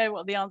really know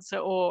what the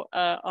answer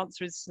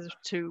is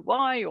to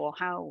why or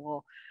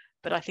how,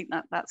 but I think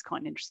that's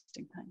quite an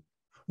interesting thing.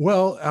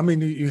 Well, I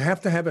mean, you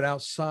have to have it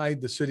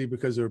outside the city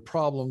because there are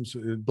problems.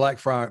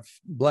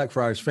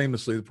 Blackfriars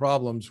famously, the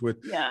problems with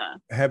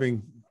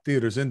having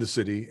theaters in the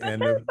city, but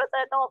they're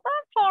not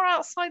that far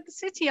outside the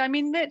city. I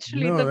mean,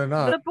 literally,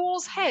 the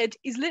Boar's Head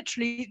is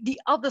literally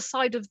the other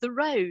side of the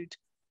road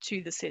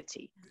to the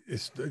city.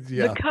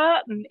 The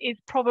Curtain is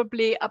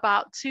probably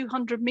about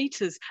 200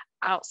 meters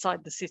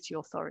outside the city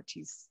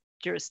authorities'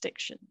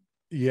 jurisdiction.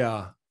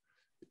 Yeah.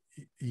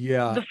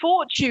 The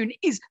Fortune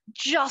is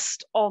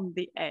just on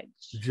the edge.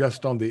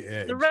 Just on the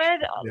edge. The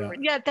Red,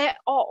 they are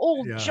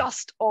all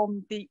just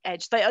on the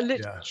edge. They are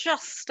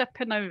just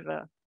stepping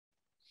over.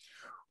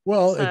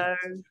 Well,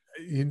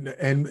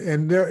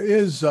 and there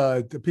is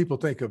people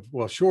think of,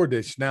 well,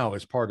 Shoreditch now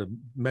is part of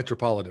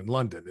metropolitan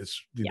London.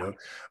 It's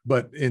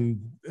but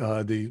in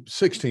the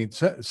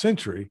 16th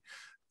century,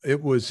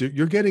 it was,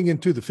 you're getting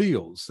into the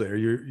fields there.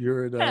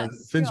 You're at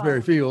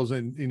Finsbury Fields,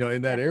 and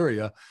in that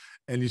area,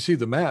 and you see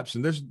the maps,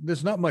 and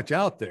there's not much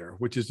out there,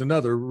 which is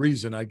another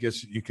reason I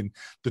guess you can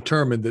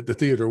determine that the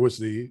theater was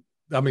the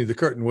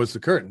Curtain was the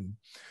Curtain.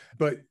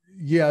 But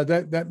yeah,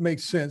 that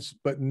makes sense.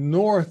 But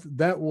north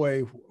that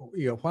way,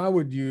 why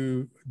would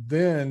you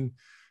then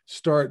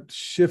start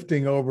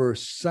shifting over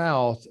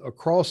south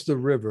across the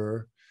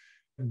river?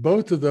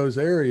 Both of those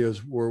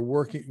areas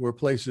were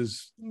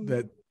places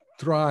that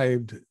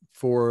thrived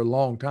for a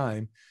long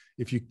time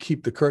if you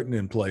keep the Curtain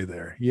in play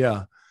there.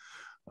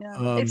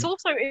 It's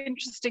also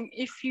interesting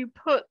if you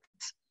put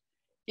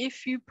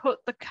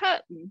the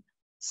Curtain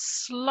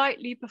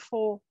slightly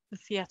before the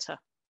theatre.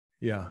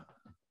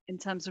 In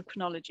terms of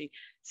chronology,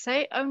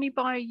 say only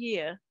by a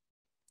year,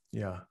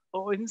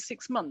 or in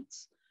 6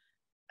 months.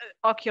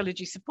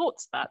 Archaeology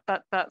supports that.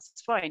 That's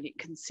fine. It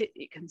can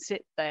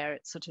sit there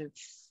at sort of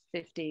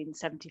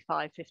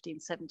 1575,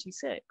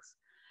 1576.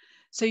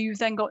 So you've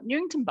then got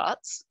Newington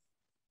Butts.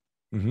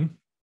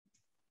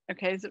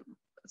 Okay,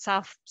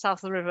 south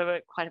of the river,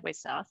 quite a way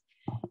south.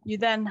 You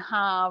then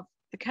have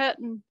the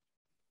Curtain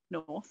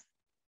north.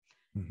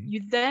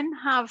 You then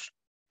have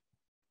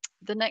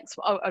the next,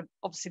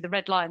 obviously the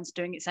Red Lion's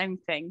doing its own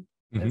thing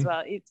as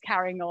well. It's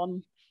carrying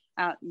on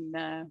out in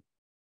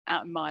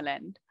Mile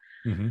End.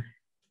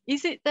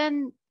 Is it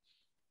then,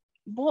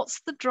 what's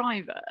the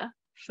driver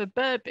for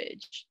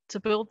Burbage to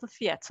build the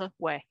theatre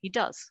where he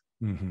does?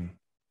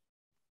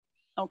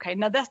 Okay,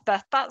 now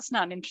that's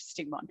now an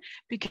interesting one,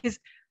 because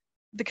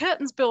the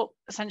Curtain's built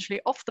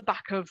essentially off the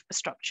back of a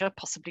structure,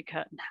 possibly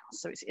Curtain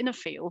House. So it's in a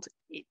field.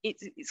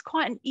 It's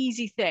quite an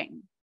easy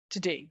thing to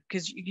do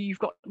because you've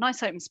got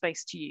nice open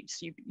space to use.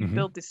 You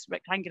build this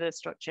rectangular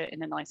structure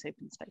in a nice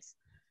open space.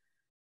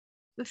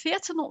 The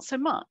theatre, not so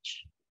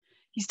much.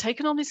 He's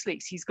taken on his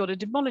lease. He's got to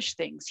demolish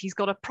things. He's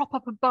got to prop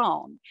up a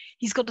barn.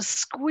 He's got to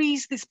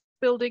squeeze this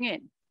building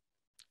in.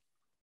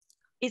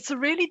 It's a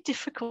really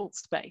difficult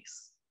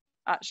space.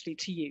 actually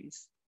to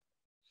use.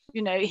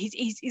 You know,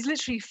 he's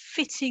literally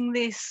fitting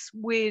this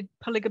weird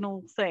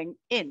polygonal thing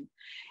in.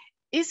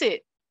 Is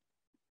it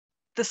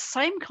the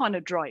same kind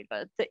of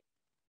driver that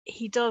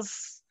he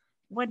does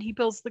when he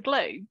builds the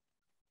globe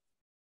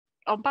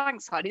on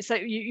Bankside? It's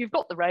like you've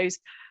got the rose,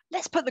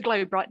 let's put the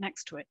globe right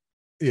next to it.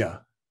 Yeah.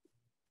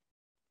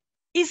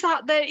 Is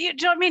that do you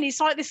know what I mean? It's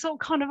like this sort of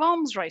kind of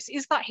arms race.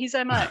 Is that his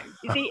MO?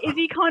 Is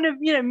he kind of,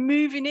 you know,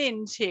 moving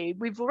into,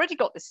 we've already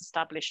got this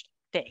established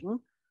thing.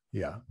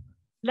 Yeah.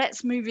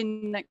 Let's move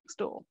in next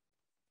door.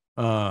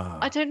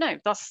 I don't know.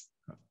 That's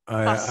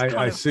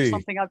I see.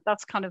 Something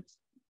that's kind of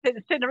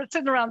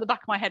sitting around the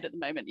back of my head at the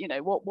moment. You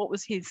know, what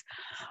was his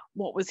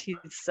why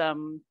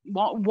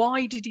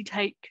did he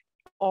take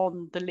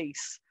on the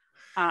lease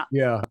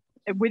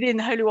within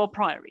Holywell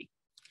Priory?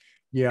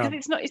 Yeah,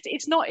 because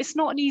it's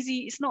not an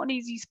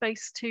easy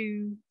space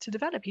to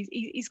develop.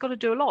 He's got to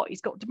do a lot.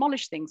 He's got to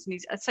demolish things, and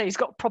he's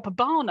got a proper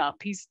barn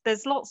up.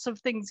 There's lots of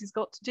things he's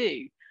got to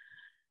do.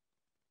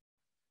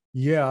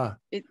 Yeah,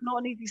 it's not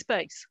an easy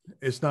space.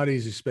 It's not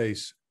easy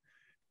space.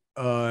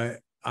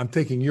 I'm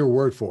taking your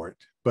word for it,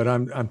 but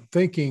I'm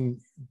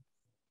thinking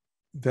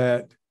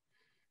that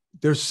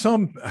there's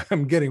some,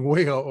 I'm getting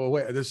way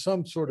away. There's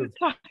some sort of,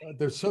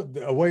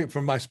 away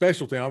from my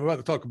specialty. I'm about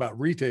to talk about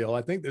retail.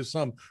 I think there's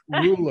some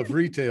rule of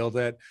retail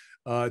that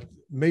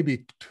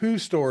maybe 2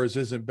 stores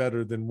isn't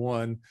better than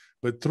 1,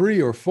 but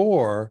 3 or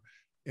 4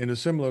 in a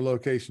similar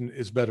location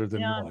is better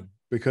than 1,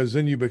 because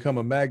then you become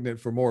a magnet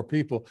for more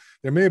people.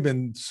 There may have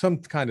been some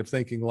kind of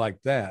thinking like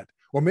that,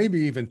 or maybe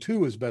even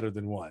 2 is better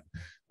than 1.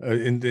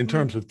 In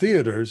terms of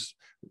theaters,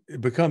 it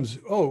becomes,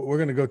 oh, we're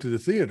going to go to the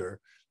theater.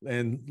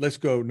 And let's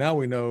go. Now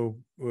we know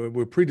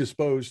we're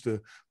predisposed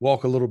to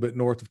walk a little bit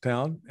north of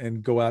town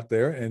and go out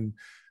there and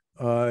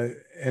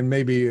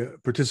maybe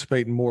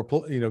participate in more,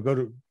 go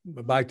to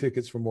buy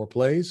tickets for more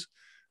plays.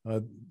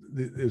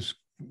 There's,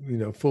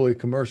 fully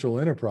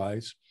commercial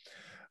enterprise.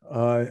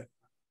 I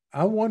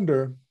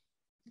wonder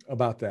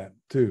about that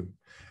too.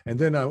 And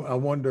then I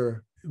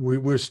wonder,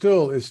 it's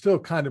still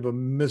kind of a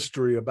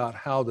mystery about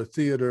how the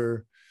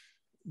theater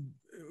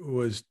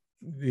was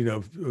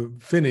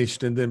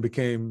finished and then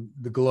became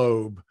the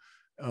Globe.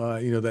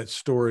 That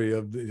story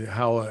of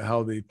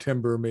how the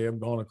timber may have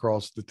gone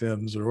across the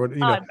Thames, or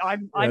what.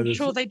 I'm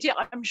sure they did.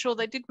 I'm sure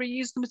they did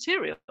reuse the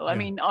material. I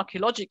mean,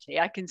 archaeologically,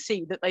 I can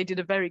see that they did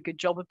a very good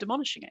job of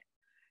demolishing it.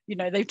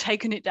 They've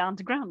taken it down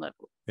to ground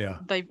level. Yeah,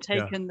 they've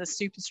taken the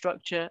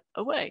superstructure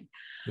away.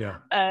 Yeah.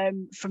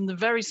 From the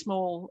very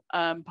small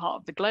part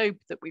of the globe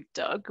that we've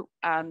dug,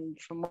 and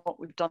from what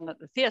we've done at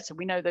the theatre,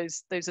 we know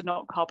those are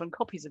not carbon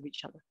copies of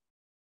each other.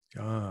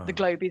 The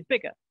globe is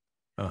bigger.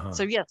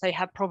 So yes, they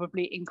have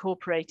probably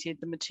incorporated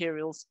the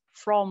materials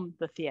from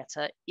the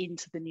theatre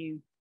into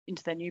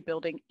their new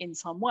building in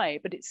some way,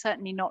 but it's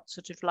certainly not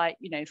sort of like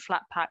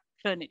flat pack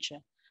furniture.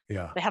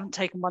 Yeah, they haven't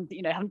taken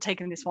haven't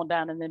taken this one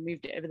down and then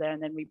moved it over there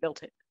and then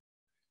rebuilt it.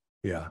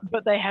 Yeah,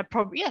 but they have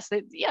probably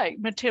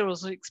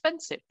materials are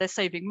expensive. They're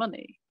saving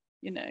money.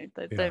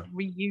 They're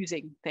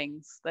reusing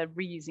things. They're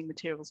reusing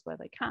materials where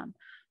they can.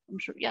 I'm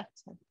sure. Yeah.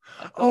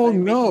 So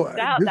no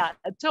doubt that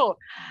at all.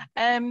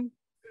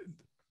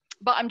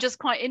 But I'm just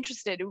quite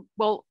interested.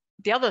 Well,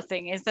 the other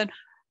thing is then,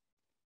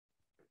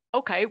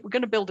 okay, we're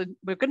going to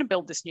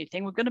build this new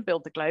thing. We're going to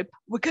build the globe.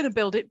 We're going to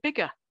build it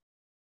bigger.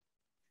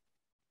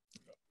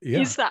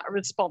 Yeah. Is that a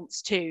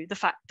response to the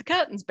fact the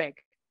curtain's big?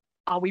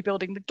 Are we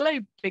building the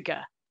globe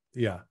bigger?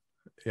 Yeah.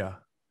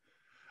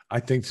 I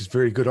think it's a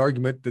very good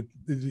argument that,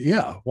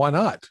 why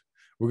not?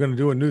 We're going to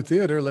do a new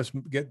theater. Let's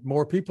get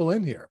more people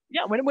in here.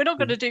 Yeah, we're not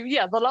going to do.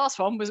 Yeah, the last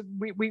one was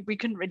we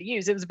couldn't really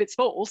use. It was a bit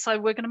small, so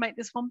we're going to make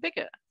this one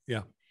bigger.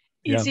 Yeah.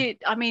 Is it?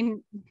 I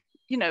mean,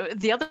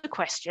 the other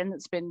question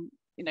that's been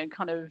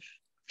kind of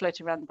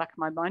floating around the back of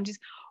my mind is,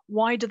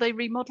 why do they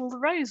remodel the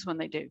Rose when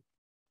they do?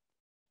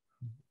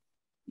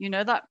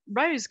 That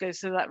Rose goes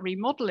through that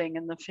remodeling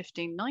in the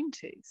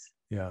 1590s.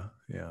 Yeah.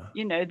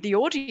 The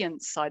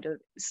audience side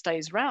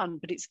stays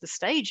round, but it's the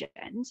stage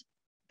end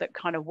that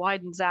kind of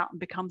widens out and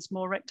becomes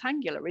more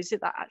rectangular. Is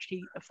it that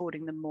actually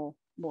affording them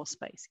more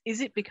space? Is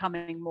it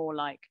becoming more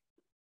like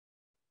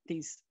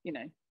these,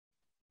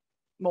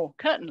 more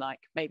curtain-like,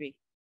 maybe?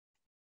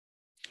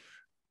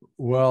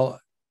 Well,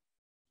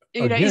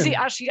 again, is it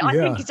actually? I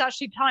think it's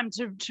actually time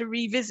to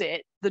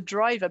revisit the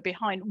driver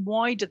behind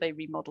why do they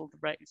remodel the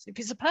Rose if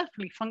it's a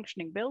perfectly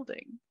functioning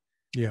building.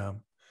 Yeah,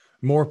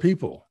 more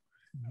people.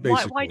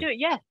 Basically. Why do it?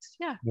 Yes,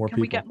 yeah. Can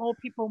we get more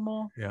people?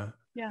 More? Yeah.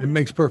 It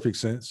makes perfect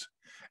sense.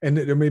 And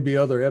there may be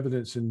other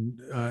evidence, and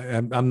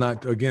I'm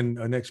not, again,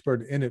 an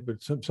expert in it,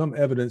 but some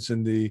evidence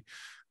in the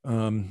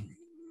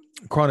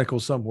Chronicle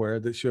somewhere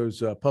that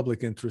shows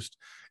public interest.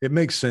 It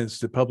makes sense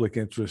that public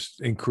interest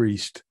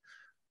increased,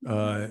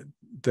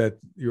 that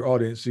your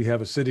audience, you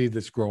have a city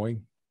that's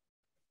growing,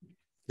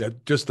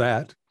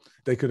 that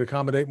they could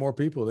accommodate more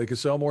people. They could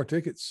sell more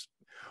tickets.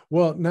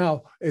 Well,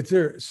 now, is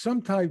there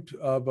some type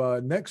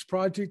of next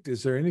project?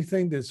 Is there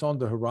anything that's on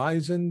the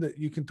horizon that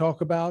you can talk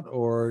about,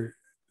 or?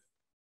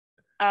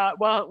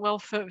 Well,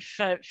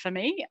 for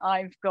me,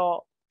 I've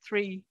got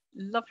 3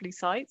 lovely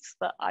sites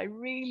that I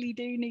really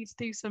do need to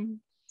do some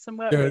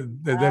work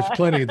with. There's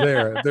plenty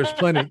there. There's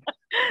plenty.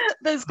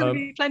 There's going to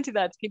be plenty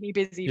there to keep me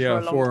busy for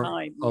a long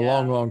time. A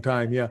long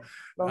time. Yeah.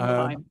 Long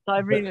time. So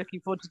I'm really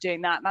looking forward to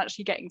doing that and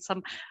actually getting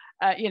some,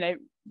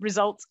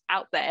 results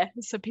out there,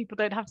 so people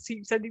don't have to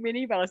keep sending me an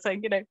email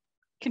saying,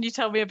 can you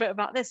tell me a bit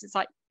about this? It's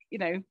like,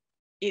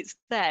 it's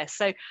there.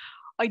 So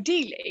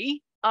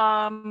ideally,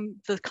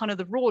 the kind of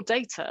the raw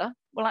data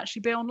will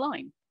actually be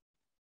online.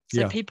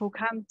 So people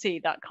can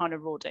see that kind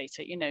of raw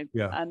data,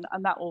 and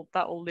that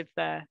will live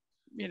there,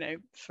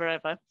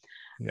 forever.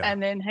 Yeah.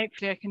 And then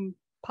hopefully I can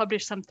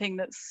publish something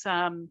that's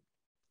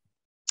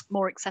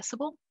more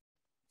accessible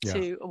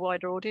to a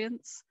wider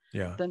audience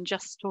than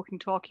just talking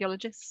to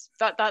archaeologists.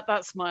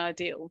 That's my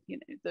ideal,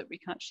 that we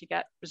can actually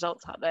get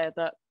results out there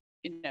that,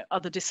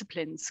 other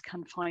disciplines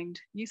can find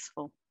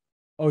useful.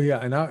 Oh yeah,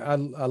 and I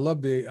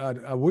love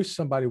I wish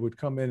somebody would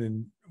come in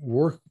and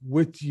work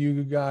with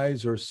you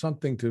guys or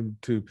something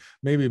to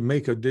maybe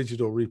make a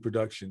digital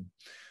reproduction,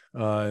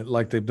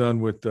 like they've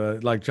done with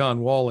like John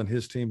Wall and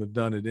his team have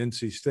done at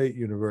NC State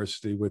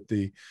University with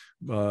the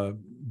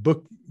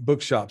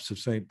bookshops of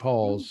St.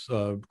 Paul's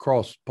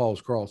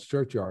Paul's Cross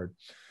Churchyard.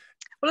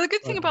 Well, the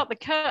good thing about the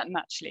curtain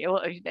actually,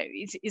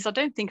 is I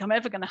don't think I'm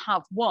ever going to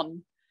have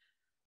one.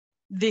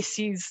 This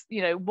is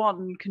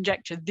one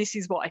conjecture. This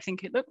is what I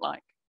think it looked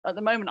like. At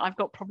the moment, I've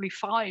got probably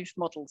 5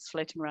 models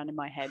floating around in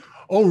my head.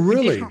 Oh,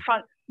 really?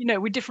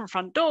 With different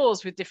front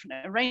doors, with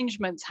different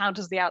arrangements. How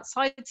does the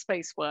outside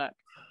space work?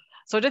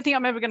 So I don't think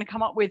I'm ever going to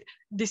come up with,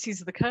 this is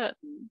the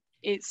curtain.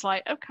 It's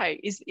like, okay,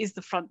 is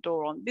the front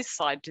door on this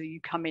side? Do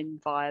you come in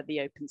via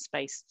the open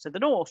space to the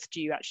north?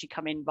 Do you actually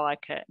come in via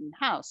curtain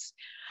house?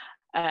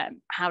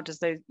 How does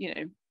those,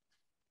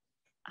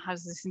 how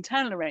does this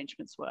internal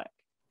arrangements work?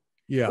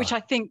 Yeah. Which I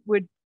think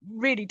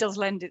really does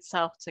lend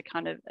itself to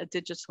kind of a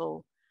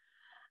digital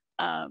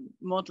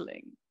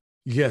modeling.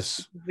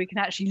 Yes, we can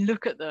actually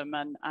look at them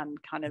and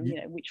kind of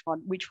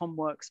which one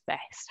works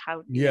best.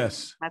 How can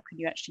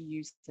you actually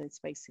use those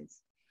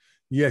spaces?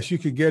 Yes, you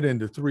could get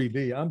into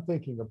 3D. I'm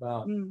thinking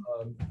about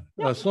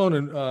Sloan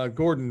and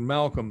Gordon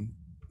Malcolm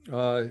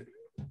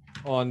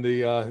on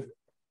the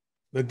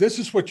this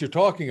is what you're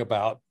talking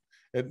about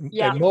at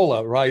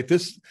NOLA, right?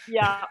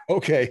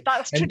 Okay.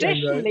 That's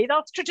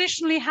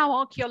traditionally how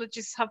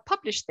archaeologists have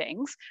published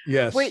things.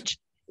 Yes, which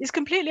is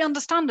completely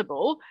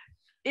understandable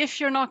if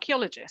you're an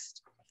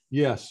archaeologist.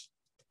 Yes.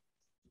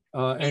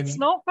 And it's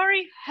not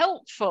very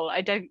helpful, I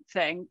don't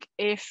think,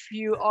 if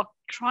you are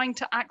trying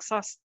to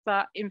access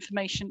that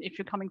information if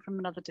you're coming from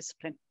another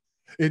discipline.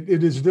 It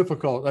is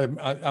difficult.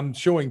 I'm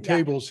showing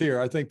tables here.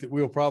 I think that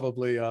we'll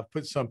probably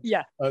put some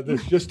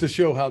this just to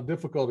show how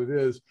difficult it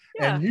is.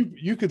 Yeah. And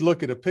you could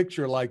look at a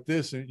picture like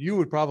this and you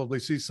would probably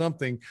see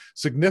something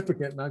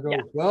significant. And I go,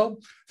 well,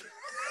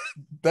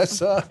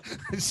 that's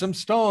some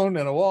stone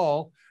and a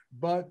wall.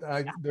 But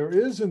there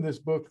is in this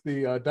book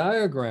the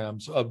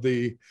diagrams of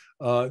the,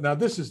 now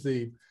this is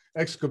the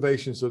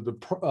excavations of the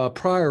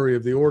Priory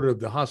of the Order of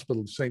the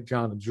Hospital of St.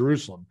 John in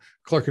Jerusalem,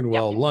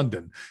 Clerkenwell,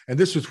 London. And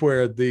this was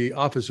where the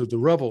Office of the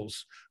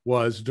Revels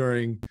was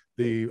during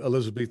the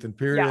Elizabethan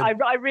period. Yeah,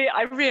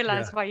 I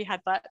realized why you had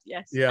that,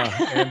 yes. Yeah,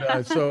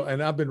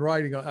 and I've been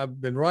writing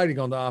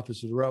on the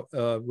Office of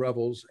the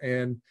Revels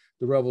and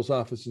the Revels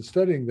Office and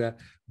studying that,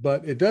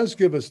 but it does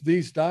give us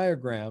these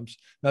diagrams.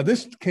 Now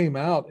this came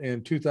out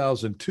in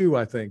 2002,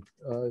 I think,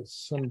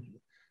 some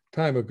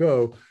time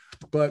ago,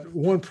 but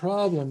one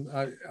problem,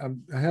 I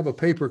have a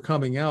paper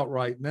coming out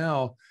right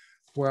now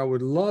where I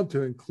would love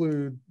to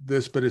include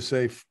this, but it's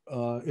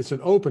an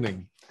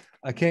opening.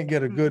 I can't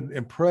get a good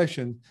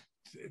impression.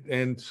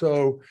 And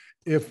so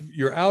if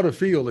you're out of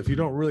field, if you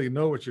don't really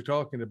know what you're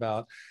talking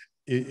about,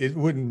 it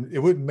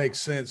wouldn't make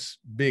sense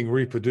being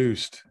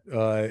reproduced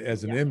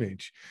as an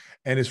image.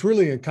 And it's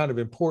really kind of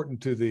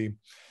important to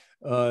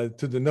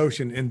the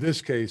notion in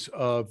this case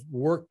of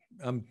work.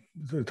 I'm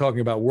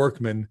talking about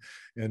workmen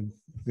and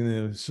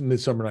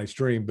Midsummer Night's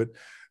Dream, but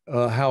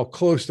how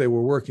close they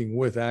were working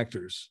with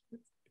actors.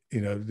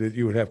 That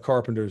you would have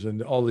carpenters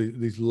and all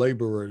these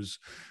laborers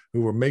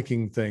who were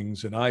making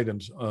things and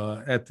items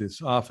at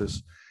this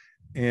office.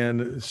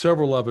 And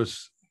several of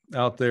us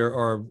out there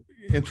are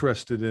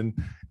interested in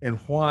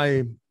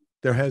why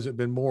there hasn't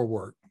been more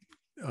work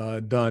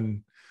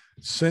done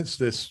since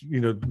this,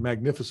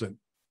 magnificent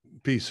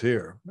piece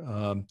here.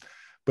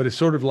 But it's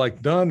sort of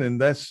like done, and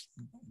that's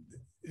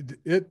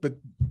it, but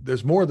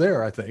there's more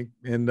there, I think.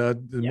 And there's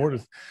more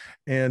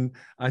and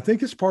I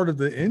think it's part of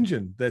the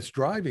engine that's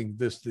driving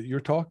this that you're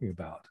talking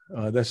about.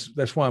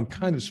 That's why I'm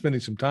kind of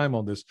spending some time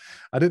on this.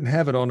 I didn't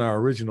have it on our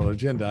original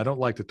agenda. I don't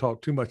like to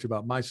talk too much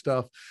about my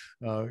stuff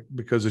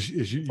because because this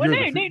is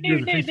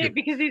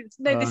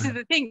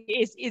the thing,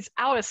 is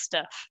our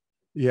stuff.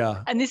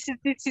 Yeah. And this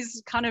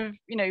is kind of,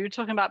 you were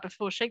talking about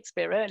before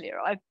Shakespeare earlier.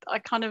 I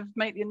kind of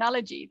make the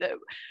analogy that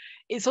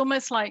it's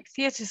almost like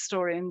theatre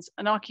historians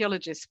and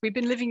archaeologists. We've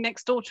been living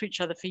next door to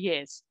each other for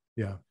years.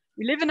 Yeah.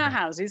 We live in our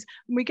houses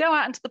and we go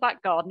out into the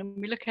back garden and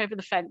we look over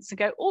the fence and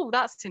go, oh,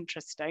 that's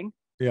interesting.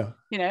 Yeah.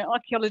 You know,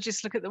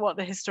 archaeologists look at what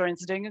the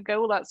historians are doing and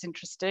go, oh, that's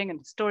interesting. And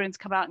historians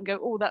come out and go,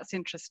 oh, that's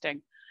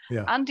interesting.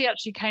 Yeah. Andy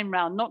actually came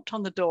round, knocked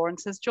on the door and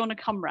says, do you want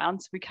to come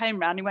round? So we came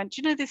round. He went,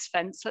 do you know this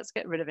fence? Let's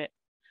get rid of it.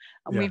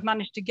 And we've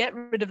managed to get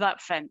rid of that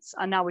fence.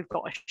 And now we've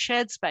got a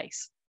shared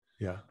space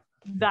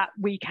that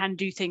we can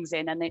do things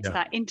in. And it's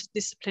that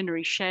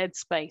interdisciplinary shared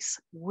space,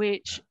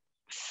 which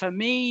for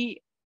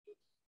me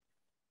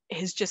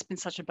has just been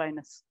such a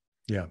bonus.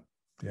 Yeah.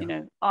 You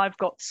know, I've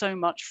got so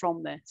much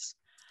from this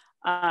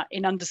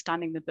in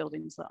understanding the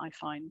buildings that I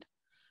find.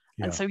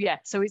 And so,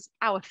 so it's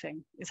our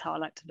thing is how I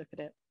like to look at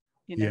it.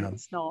 You know,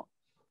 it's not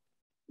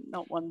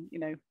one, you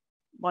know,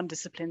 one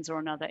disciplines or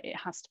another. It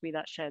has to be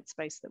that shared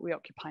space that we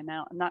occupy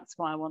now. And that's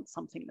why I want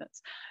something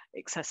that's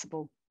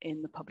accessible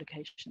in the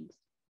publications.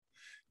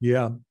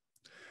 Yeah.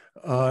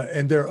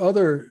 And there are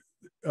other,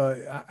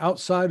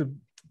 outside of,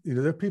 you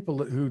know, there are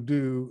people who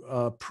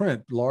do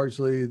print,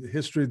 largely the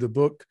history of the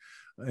book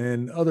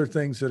and other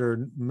things that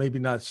are maybe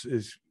not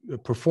as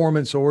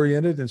performance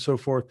oriented and so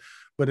forth,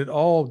 but it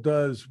all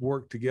does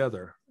work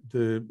together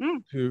to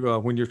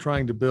when you're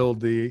trying to build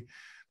the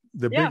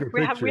bigger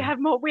picture.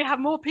 We have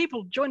more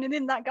people joining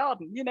in that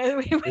garden. You know,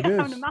 we're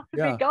having a massive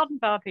big garden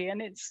party,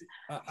 and it's.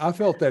 I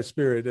felt that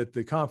spirit at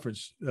the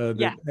conference,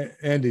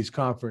 Andy's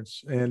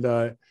conference,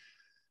 and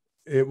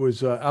it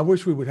was. I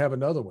wish we would have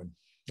another one.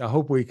 I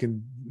hope we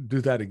can do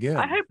that again.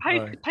 I hope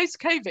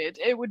post-COVID,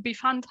 it would be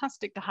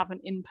fantastic to have an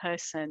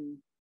in-person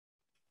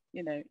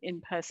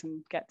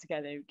get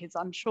together, because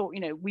I'm sure, you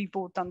know, we've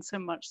all done so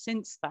much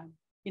since then.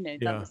 You know,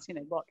 that was, you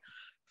know, what,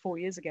 4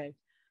 years ago.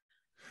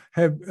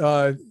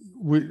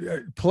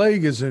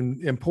 Plague is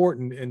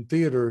important in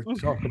theater.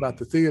 Talk about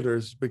the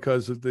theaters,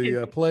 because of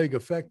the plague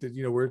affected.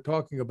 You know, we're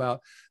talking about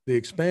the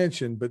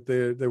expansion, but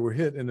they were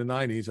hit in the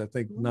 90s. I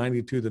think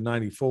 92 to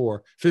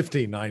 94,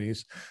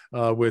 1590s,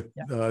 with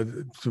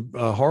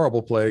a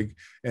horrible plague,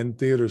 and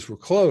theaters were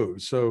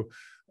closed. So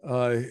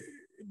that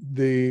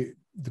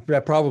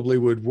probably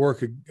would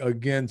work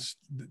against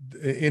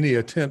any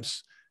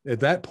attempts at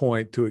that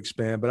point to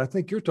expand. But I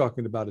think you're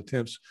talking about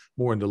attempts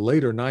more in the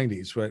later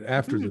 90s, right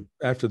after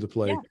the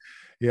plague.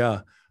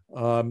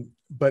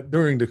 But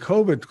during the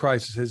COVID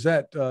crisis,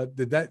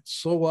 did that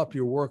slow up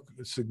your work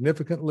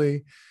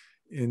significantly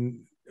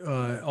in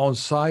on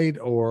site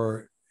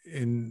or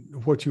in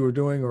what you were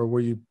doing, or were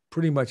you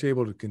pretty much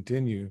able to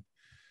continue?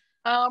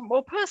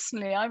 Well,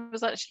 personally, I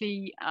was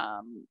actually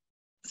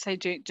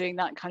doing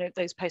that kind of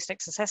those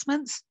post-ex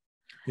assessments.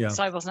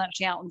 So I wasn't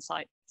actually out on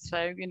site.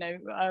 So, you know,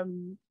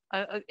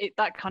 I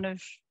kind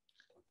of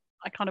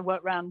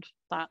work around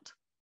that.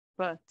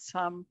 But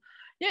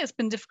it's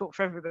been difficult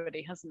for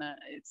everybody, hasn't it?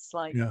 It's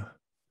like, you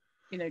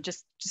know,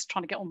 just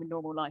trying to get on with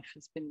normal life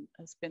has been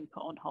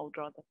put on hold,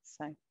 rather.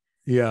 So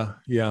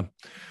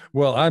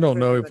well, I don't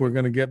know if we're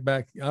going to get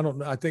back. I don't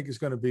know. I think it's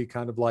going to be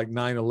kind of like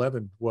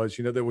 9/11 was.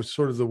 You know, there was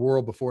sort of the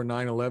world before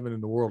 9/11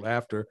 and the world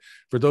after,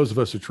 for those of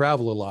us who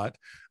travel a lot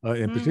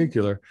in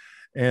particular.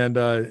 And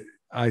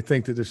I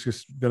think that it's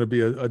just going to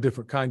be a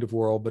different kind of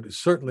world, but it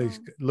certainly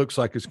looks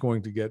like it's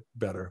going to get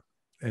better.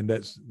 And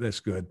that's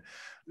good.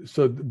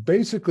 So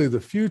basically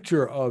the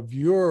future of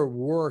your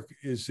work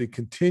is the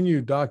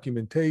continued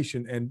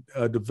documentation and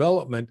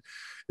development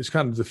is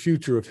kind of the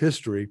future of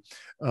history,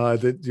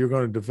 that you're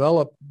going to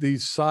develop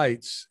these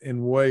sites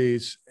in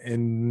ways,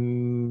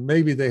 and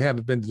maybe they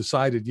haven't been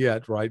decided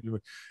yet, right?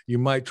 You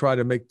might try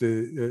to make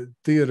the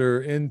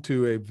theater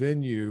into a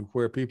venue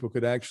where people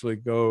could actually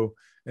go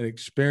and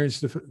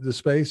experience the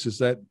space. Is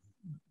that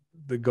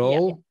the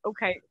goal? Yeah.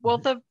 Okay. Well,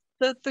 the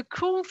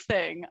cool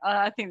thing,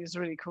 I think there's a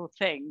really cool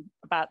thing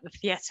about the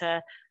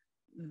theatre,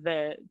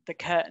 the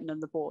curtain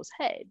and the Boar's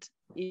Head,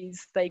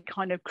 is they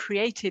kind of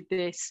created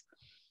this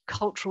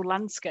cultural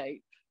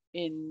landscape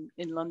in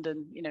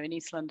London, you know, in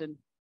East London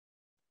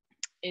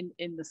in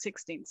the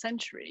 16th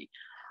century.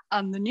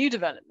 And the new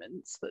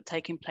developments that are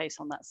taking place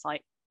on that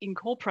site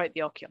incorporate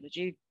the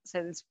archaeology. So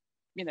there's,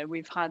 you know,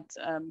 we've had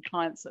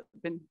clients that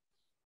have been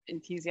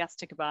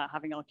enthusiastic about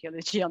having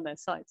archaeology on their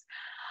sites.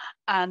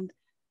 And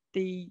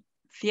the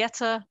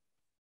theatre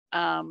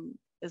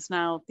is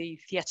now the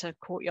Theatre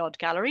Courtyard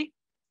Gallery.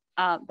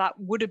 That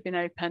would have been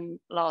open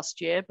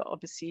last year, but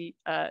obviously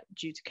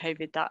due to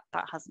COVID, that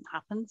hasn't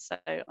happened. So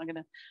I'm going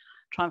to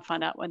try and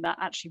find out when that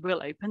actually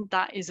will open.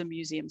 That is a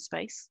museum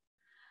space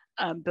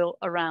built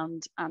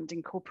around and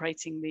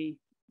incorporating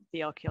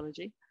the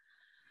archaeology.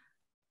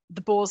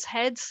 The Boar's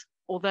Head,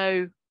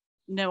 although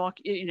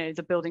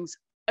the building's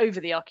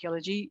over the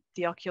archaeology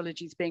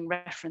is being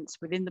referenced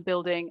within the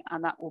building,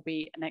 and that will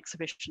be an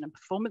exhibition and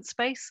performance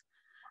space,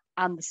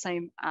 and the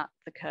same at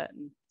the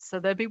curtain. So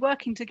they'll be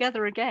working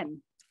together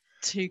again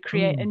to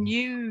create a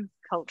new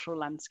cultural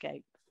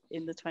landscape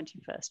in the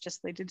 21st,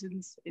 just they did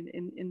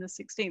in the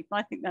 16th.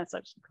 I think that's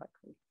actually quite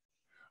cool.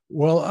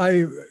 Well,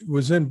 I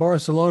was in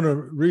Barcelona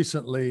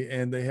recently,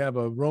 and they have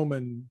a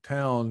Roman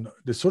town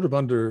that's sort of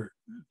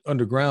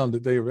underground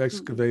that they have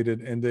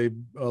excavated, and they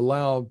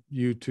allow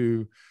you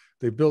to,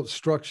 they built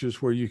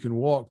structures where you can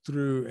walk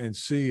through and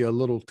see a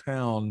little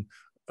town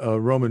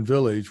Roman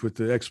village with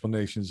the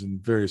explanations in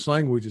various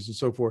languages and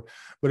so forth.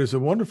 But it's a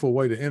wonderful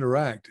way to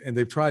interact, and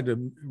they've tried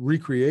to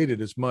recreate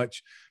it as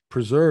much,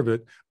 preserve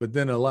it, but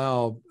then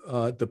allow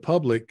the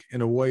public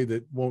in a way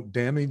that won't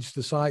damage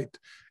the site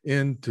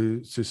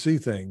to see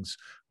things,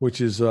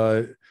 which is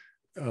a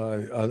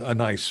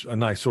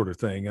nice sort of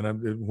thing.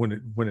 And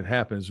when it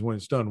happens, when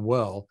it's done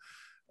well.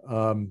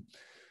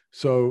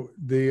 So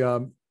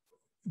there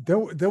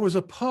was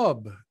a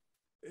pub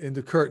in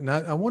the curtain.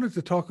 I wanted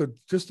to talk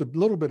just a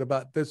little bit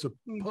about, there's a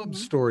pub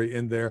story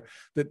in there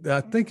that I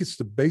think it's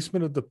the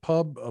basement of the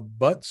pub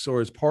butts,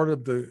 or is part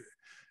of the,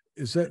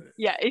 is that?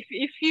 Yeah,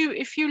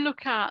 if you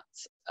look at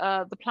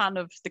the plan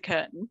of the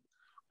curtain,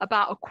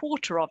 about a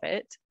quarter of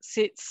it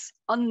sits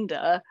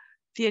under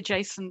the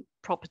adjacent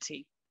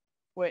property,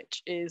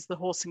 which is the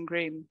Horse and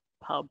Groom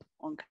pub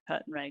on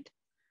Curtain Road.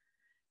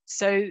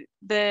 So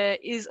there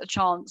is a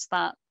chance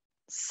that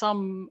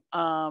some,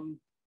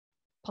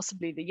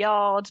 possibly the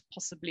yard,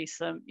 possibly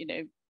some,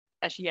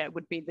 actually, yeah, it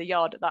would be the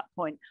yard at that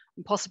point,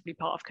 and possibly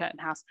part of Curtain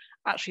House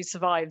actually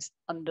survives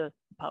under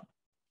the pub.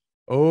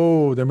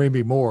 Oh, there may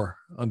be more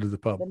under the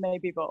pub. There may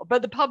be more,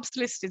 but the pub's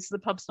listed, so the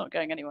pub's not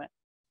going anywhere.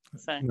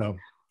 So no,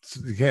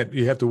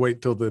 you have to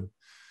wait till of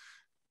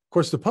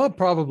course, the pub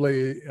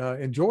probably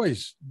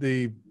enjoys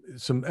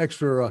some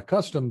extra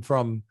custom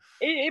from.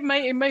 It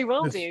may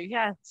well do,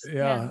 yes.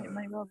 Yeah, it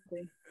may well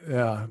do.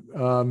 Yeah.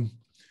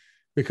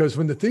 Because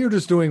when the theater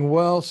is doing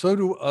well, so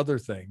do other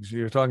things.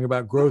 You're talking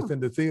about growth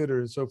in the theater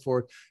and so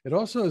forth. It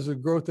also has a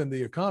growth in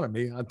the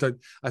economy.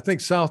 I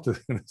think south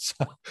of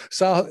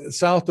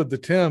the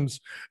Thames,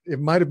 it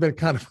might have been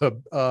kind of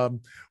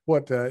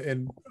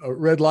in a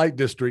red light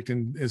district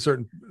in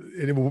certain,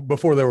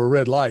 before there were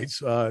red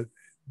lights.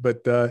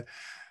 But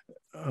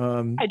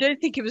I don't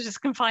think it was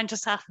just confined to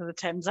south of the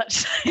Thames,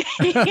 actually.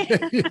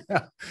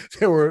 Yeah,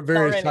 there were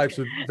various types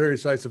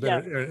of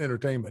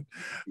entertainment.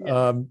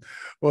 Yeah.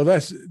 Well,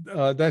 that's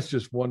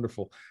just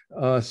wonderful.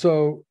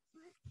 So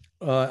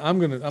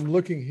I'm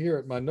looking here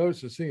at my notes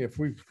to see if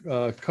we've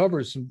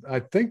covered some. I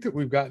think that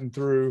we've gotten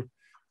through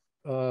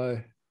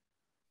what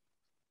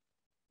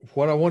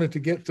I wanted to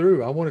get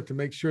through. I wanted to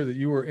make sure that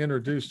you were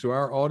introduced to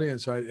our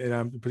audience,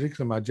 and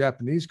particularly my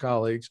Japanese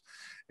colleagues.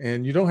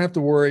 And you don't have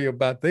to worry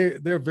about,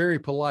 they're very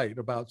polite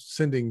about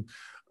sending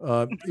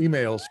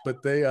emails, but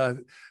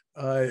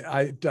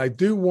I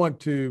do want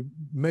to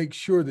make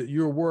sure that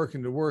your work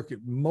and the work at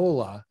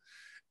MOLA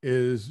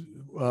is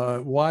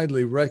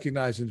widely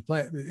recognized in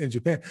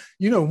Japan.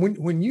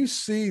 When you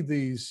see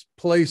these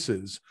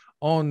places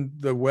on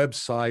the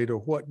website or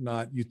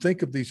whatnot, you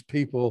think of these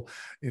people,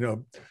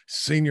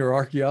 senior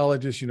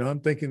archaeologists, I'm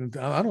thinking,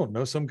 I don't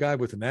know, some guy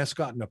with an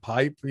ascot and a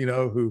pipe,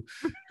 who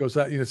goes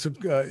out,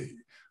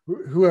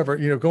 whoever,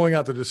 going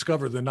out to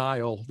discover the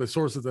Nile, the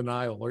source of the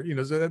Nile, or,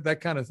 that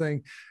kind of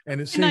thing.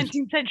 And it seems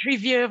 19th century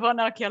view of what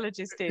an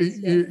archaeologist is.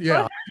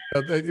 Yeah.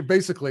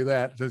 Basically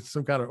that's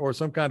some kind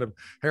of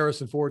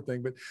Harrison Ford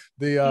thing. But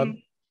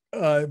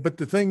but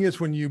the thing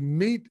is, when you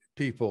meet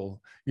people,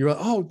 you're like,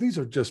 oh, these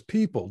are just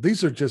people.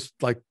 These are just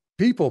like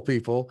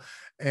people.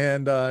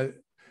 And I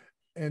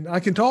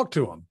can talk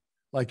to them.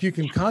 Like, you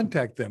can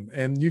contact them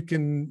and you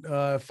can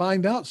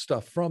find out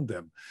stuff from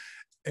them.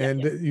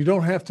 And you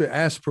don't have to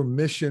ask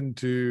permission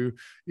to,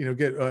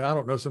 get, I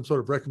don't know, some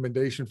sort of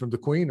recommendation from the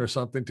Queen or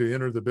something to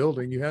enter the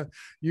building.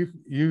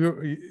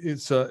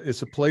 It's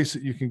a place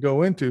that you can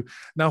go into.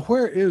 Now,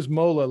 where is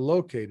MOLA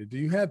located? Do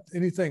you have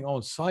anything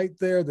on site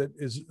there that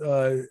is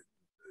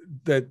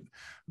that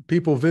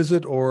people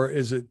visit, or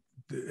is it?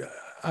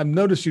 I've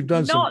noticed you've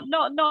done not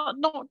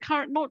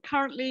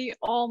currently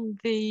on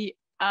the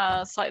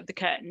site of the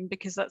curtain,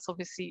 because that's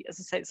obviously, as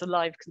I say, it's a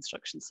live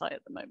construction site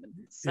at the moment.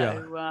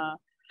 So.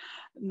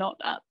 Not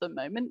at the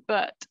moment,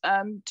 but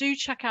do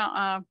check out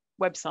our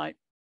website.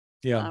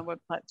 Yeah, our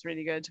website's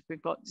really good.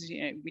 We've got,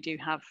 we do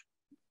have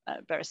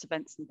various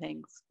events and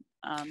things.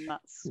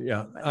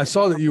 I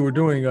saw that you were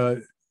doing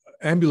a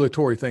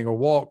ambulatory thing, a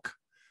walk.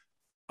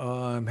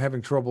 I'm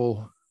having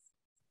trouble.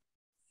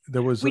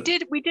 There was we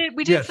did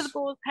yes. For the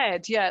Boar's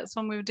Head. Yeah, it's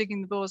when we were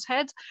digging the Boar's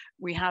Head.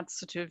 We had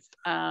sort of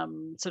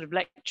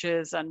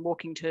lectures and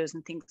walking tours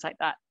and things like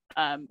that.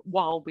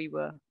 While we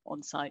were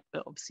on site,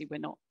 but obviously we're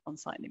not on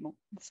site anymore.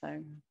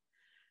 So,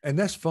 and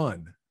that's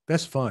fun.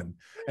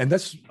 And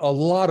that's a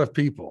lot of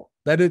people.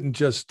 That isn't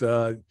just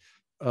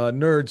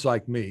nerds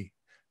like me.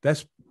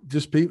 That's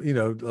just people.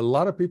 A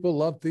lot of people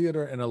love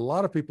theater, and a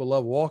lot of people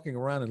love walking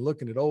around and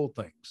looking at old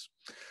things.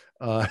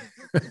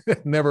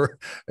 Never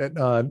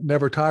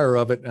tire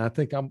of it. And I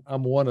think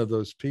I'm one of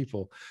those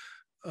people.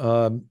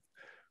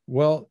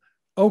 Well,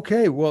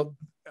 okay. Well,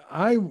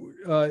 I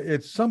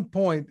at some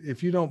point,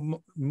 if you don't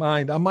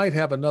mind, I might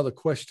have another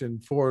question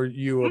for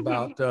you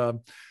about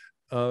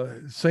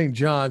St.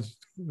 John's,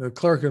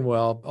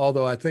 Clerkenwell.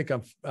 Although I think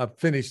I've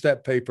finished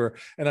that paper,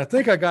 and I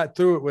think I got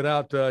through it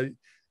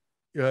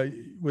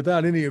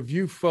without any of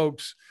you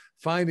folks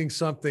finding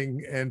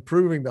something and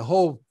proving the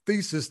whole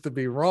thesis to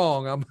be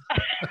wrong.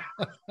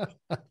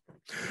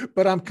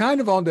 But I'm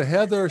kind of on the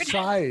Heather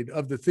side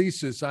of the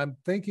thesis. I'm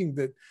thinking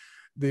that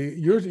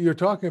you're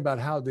talking about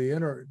how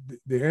the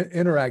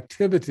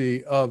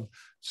interactivity of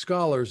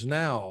scholars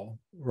now,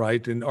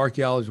 right, in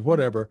archaeology,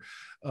 whatever,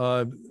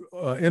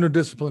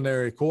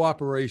 interdisciplinary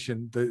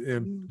cooperation,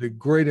 the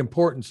great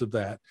importance of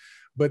that.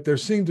 But there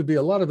seemed to be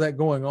a lot of that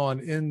going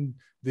on in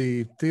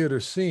the theater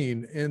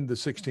scene in the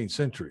 16th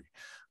century,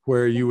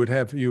 where you would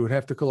have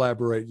to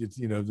collaborate.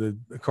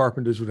 The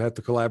carpenters would have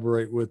to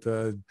collaborate with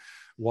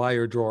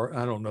wire drawer,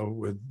 I don't know,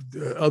 with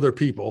other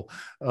people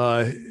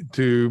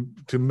to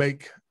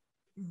make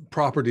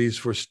properties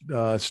for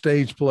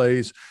stage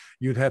plays.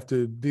 You'd have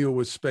to deal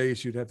with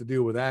space. You'd have to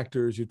deal with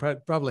actors. You'd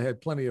probably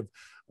had plenty of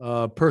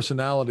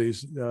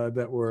personalities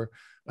that were,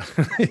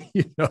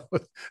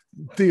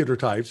 theater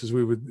types, as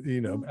we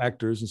would,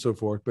 actors and so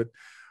forth. But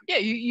yeah,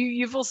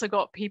 you've also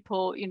got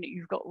people,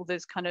 you've got all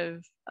those kind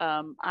of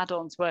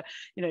add-ons where,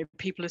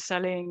 people are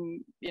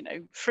selling,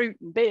 fruit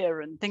and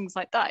beer and things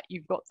like that.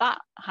 You've got that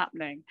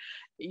happening.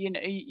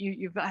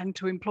 You've having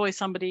to employ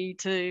somebody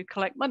to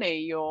collect money.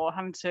 You're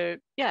having to,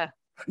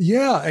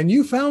 Yeah, and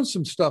you found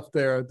some stuff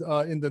there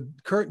in the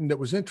curtain that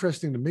was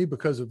interesting to me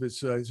because of it's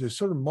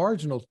sort of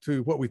marginal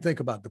to what we think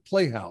about the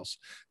playhouse.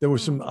 There were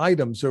some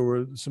items, there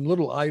were some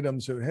little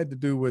items that had to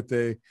do with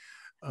the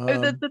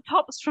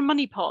tops from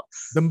money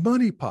pots. The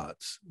money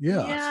pots,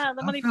 yes. Yeah,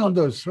 the money I found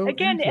pots. those so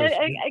again,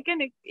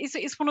 interesting.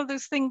 It's one of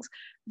those things.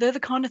 They're the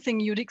kind of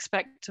thing you'd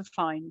expect to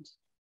find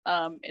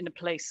in a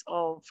place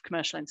of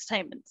commercial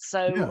entertainment.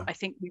 So yeah. I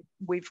think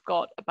we've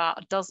got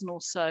about a dozen or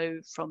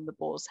so from the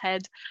Boar's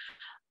Head.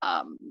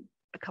 A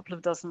couple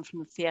of dozen from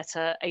the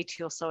theatre,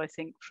 80 or so, I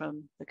think,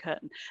 from the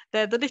curtain.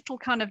 They're the little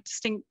kind of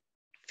distinct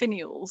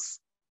finials,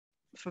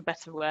 for a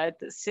better word,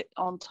 that sit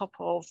on top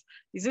of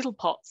these little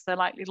pots. They're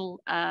like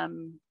little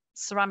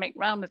ceramic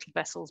round little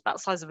vessels, about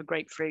the size of a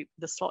grapefruit,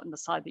 with a slot in the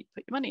side that you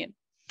put your money in.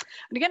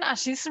 And again,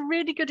 actually, it's a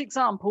really good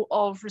example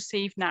of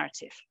received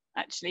narrative,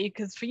 actually,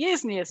 because for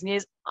years and years and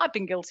years, I've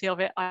been guilty of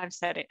it. I've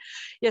said it.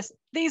 Yes,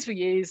 these were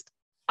used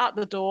at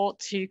the door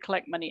to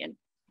collect money in.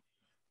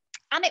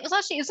 And it was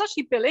actually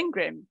Bill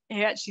Ingram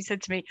who actually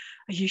said to me,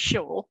 "Are you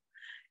sure?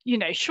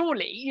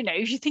 Surely,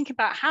 if you think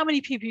about how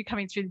many people are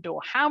coming through the door,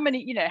 how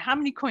many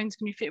coins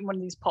can you fit in one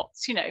of these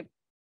pots?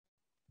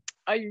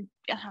 I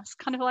was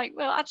kind of like,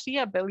 well, actually,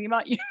 yeah, Bill, you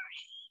might.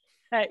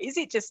 Is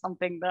it just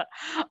something that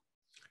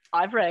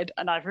I've read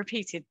and I've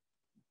repeated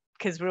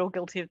because we're all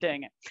guilty of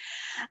doing it?"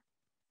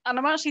 And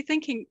I'm actually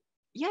thinking,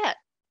 yeah,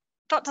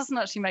 that doesn't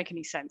actually make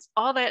any sense.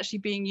 Are they actually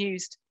being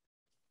used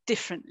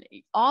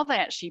differently? Are they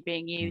actually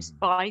being used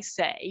by,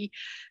 say,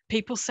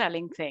 people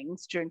selling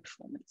things during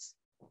performance?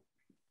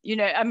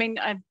 I mean,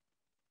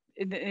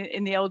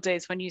 in the old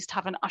days when you used to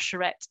have an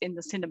usherette in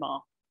the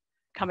cinema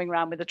coming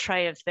around with a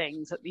tray of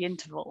things at the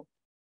interval,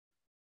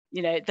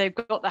 they've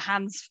got the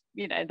hands,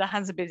 the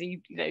hands are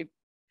busy,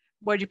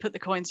 where do you put the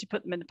coins? You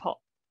put them in the pot.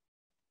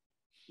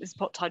 Is the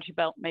pot tied to your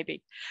belt?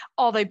 Maybe.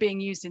 Are they being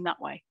used in that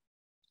way?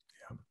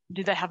 Yeah.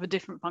 Do they have a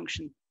different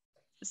function?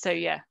 So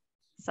yeah.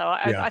 So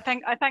I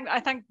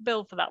thank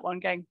Bill for that one.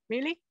 Going,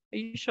 really? Are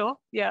you sure?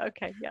 Yeah.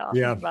 Okay. Yeah. I'll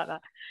think about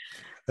that.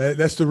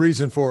 That's the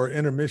reason for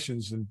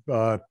intermissions and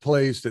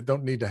plays that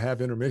don't need to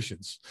have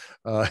intermissions.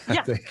 I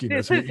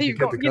think so you've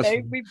got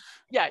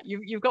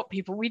you've got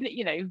people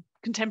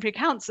contemporary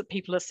accounts that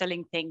people are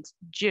selling things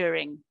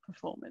during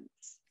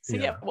performance. So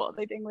what are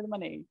they doing with the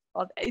money?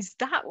 Is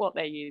that what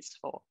they're used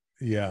for?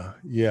 Yeah,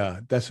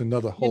 that's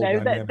another whole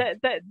dynamic.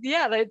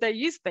 They're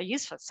used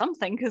for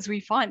something, because we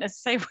find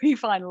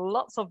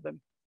lots of them.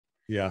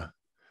 Yeah,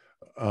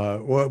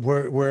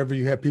 wherever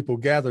you have people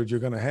gathered, you're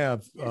going to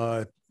have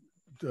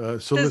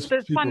there's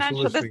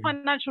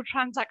financial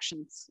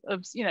transactions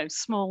of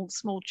small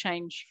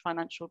change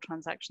financial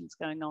transactions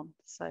going on.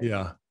 So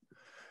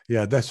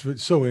yeah,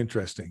 that's so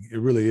interesting. It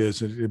really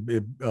is.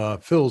 It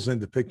fills in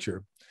the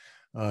picture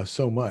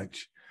so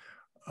much.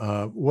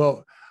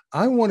 Well,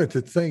 I wanted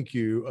to thank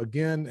you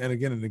again and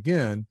again and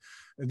again.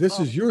 This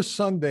is your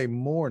Sunday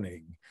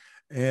morning,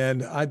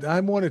 and I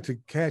wanted to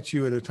catch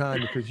you at a time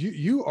because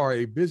you are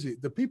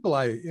the people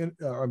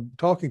I'm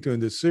talking to in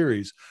this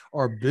series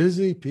are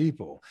busy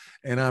people,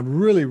 and I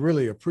really,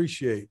 really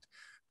appreciate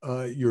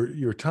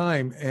your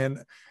time.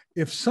 And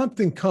if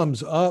something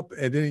comes up,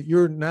 and then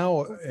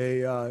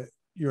I've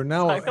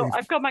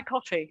got my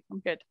coffee. I'm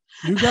good.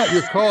 You got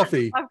your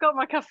coffee. I've got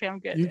my coffee. I'm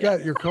good. You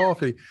got your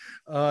coffee.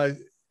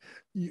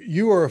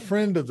 You are a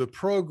friend of the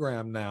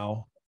program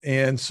now,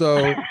 and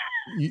so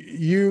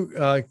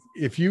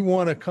if you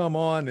want to come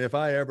on, if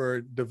I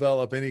ever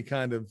develop any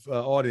kind of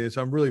audience,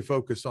 I'm really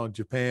focused on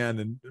Japan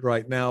and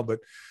right now, but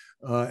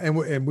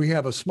and we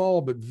have a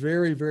small but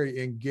very,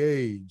 very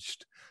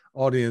engaged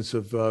audience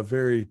of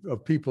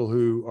people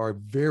who are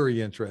very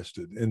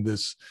interested in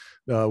this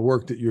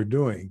work that you're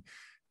doing,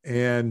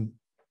 and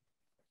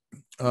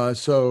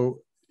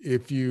so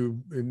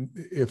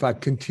if I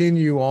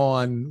continue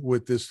on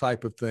with this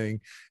type of thing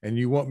and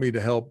you want me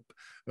to help,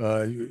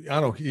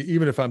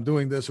 even if I'm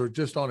doing this or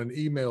just on an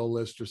email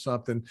list or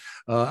something,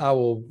 I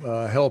will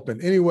help in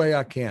any way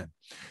I can.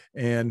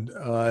 And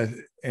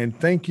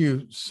thank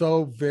you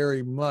so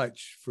very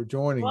much for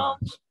joining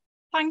us.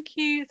 thank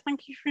you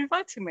for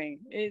inviting me.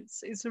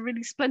 It's a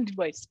really splendid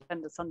way to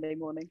spend a Sunday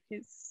morning.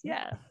 It's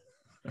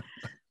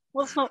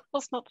what's not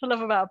to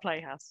love about a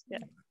playhouse? Yeah.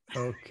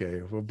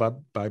 Okay. Well, bye.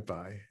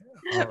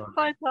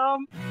 Bye,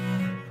 Tom.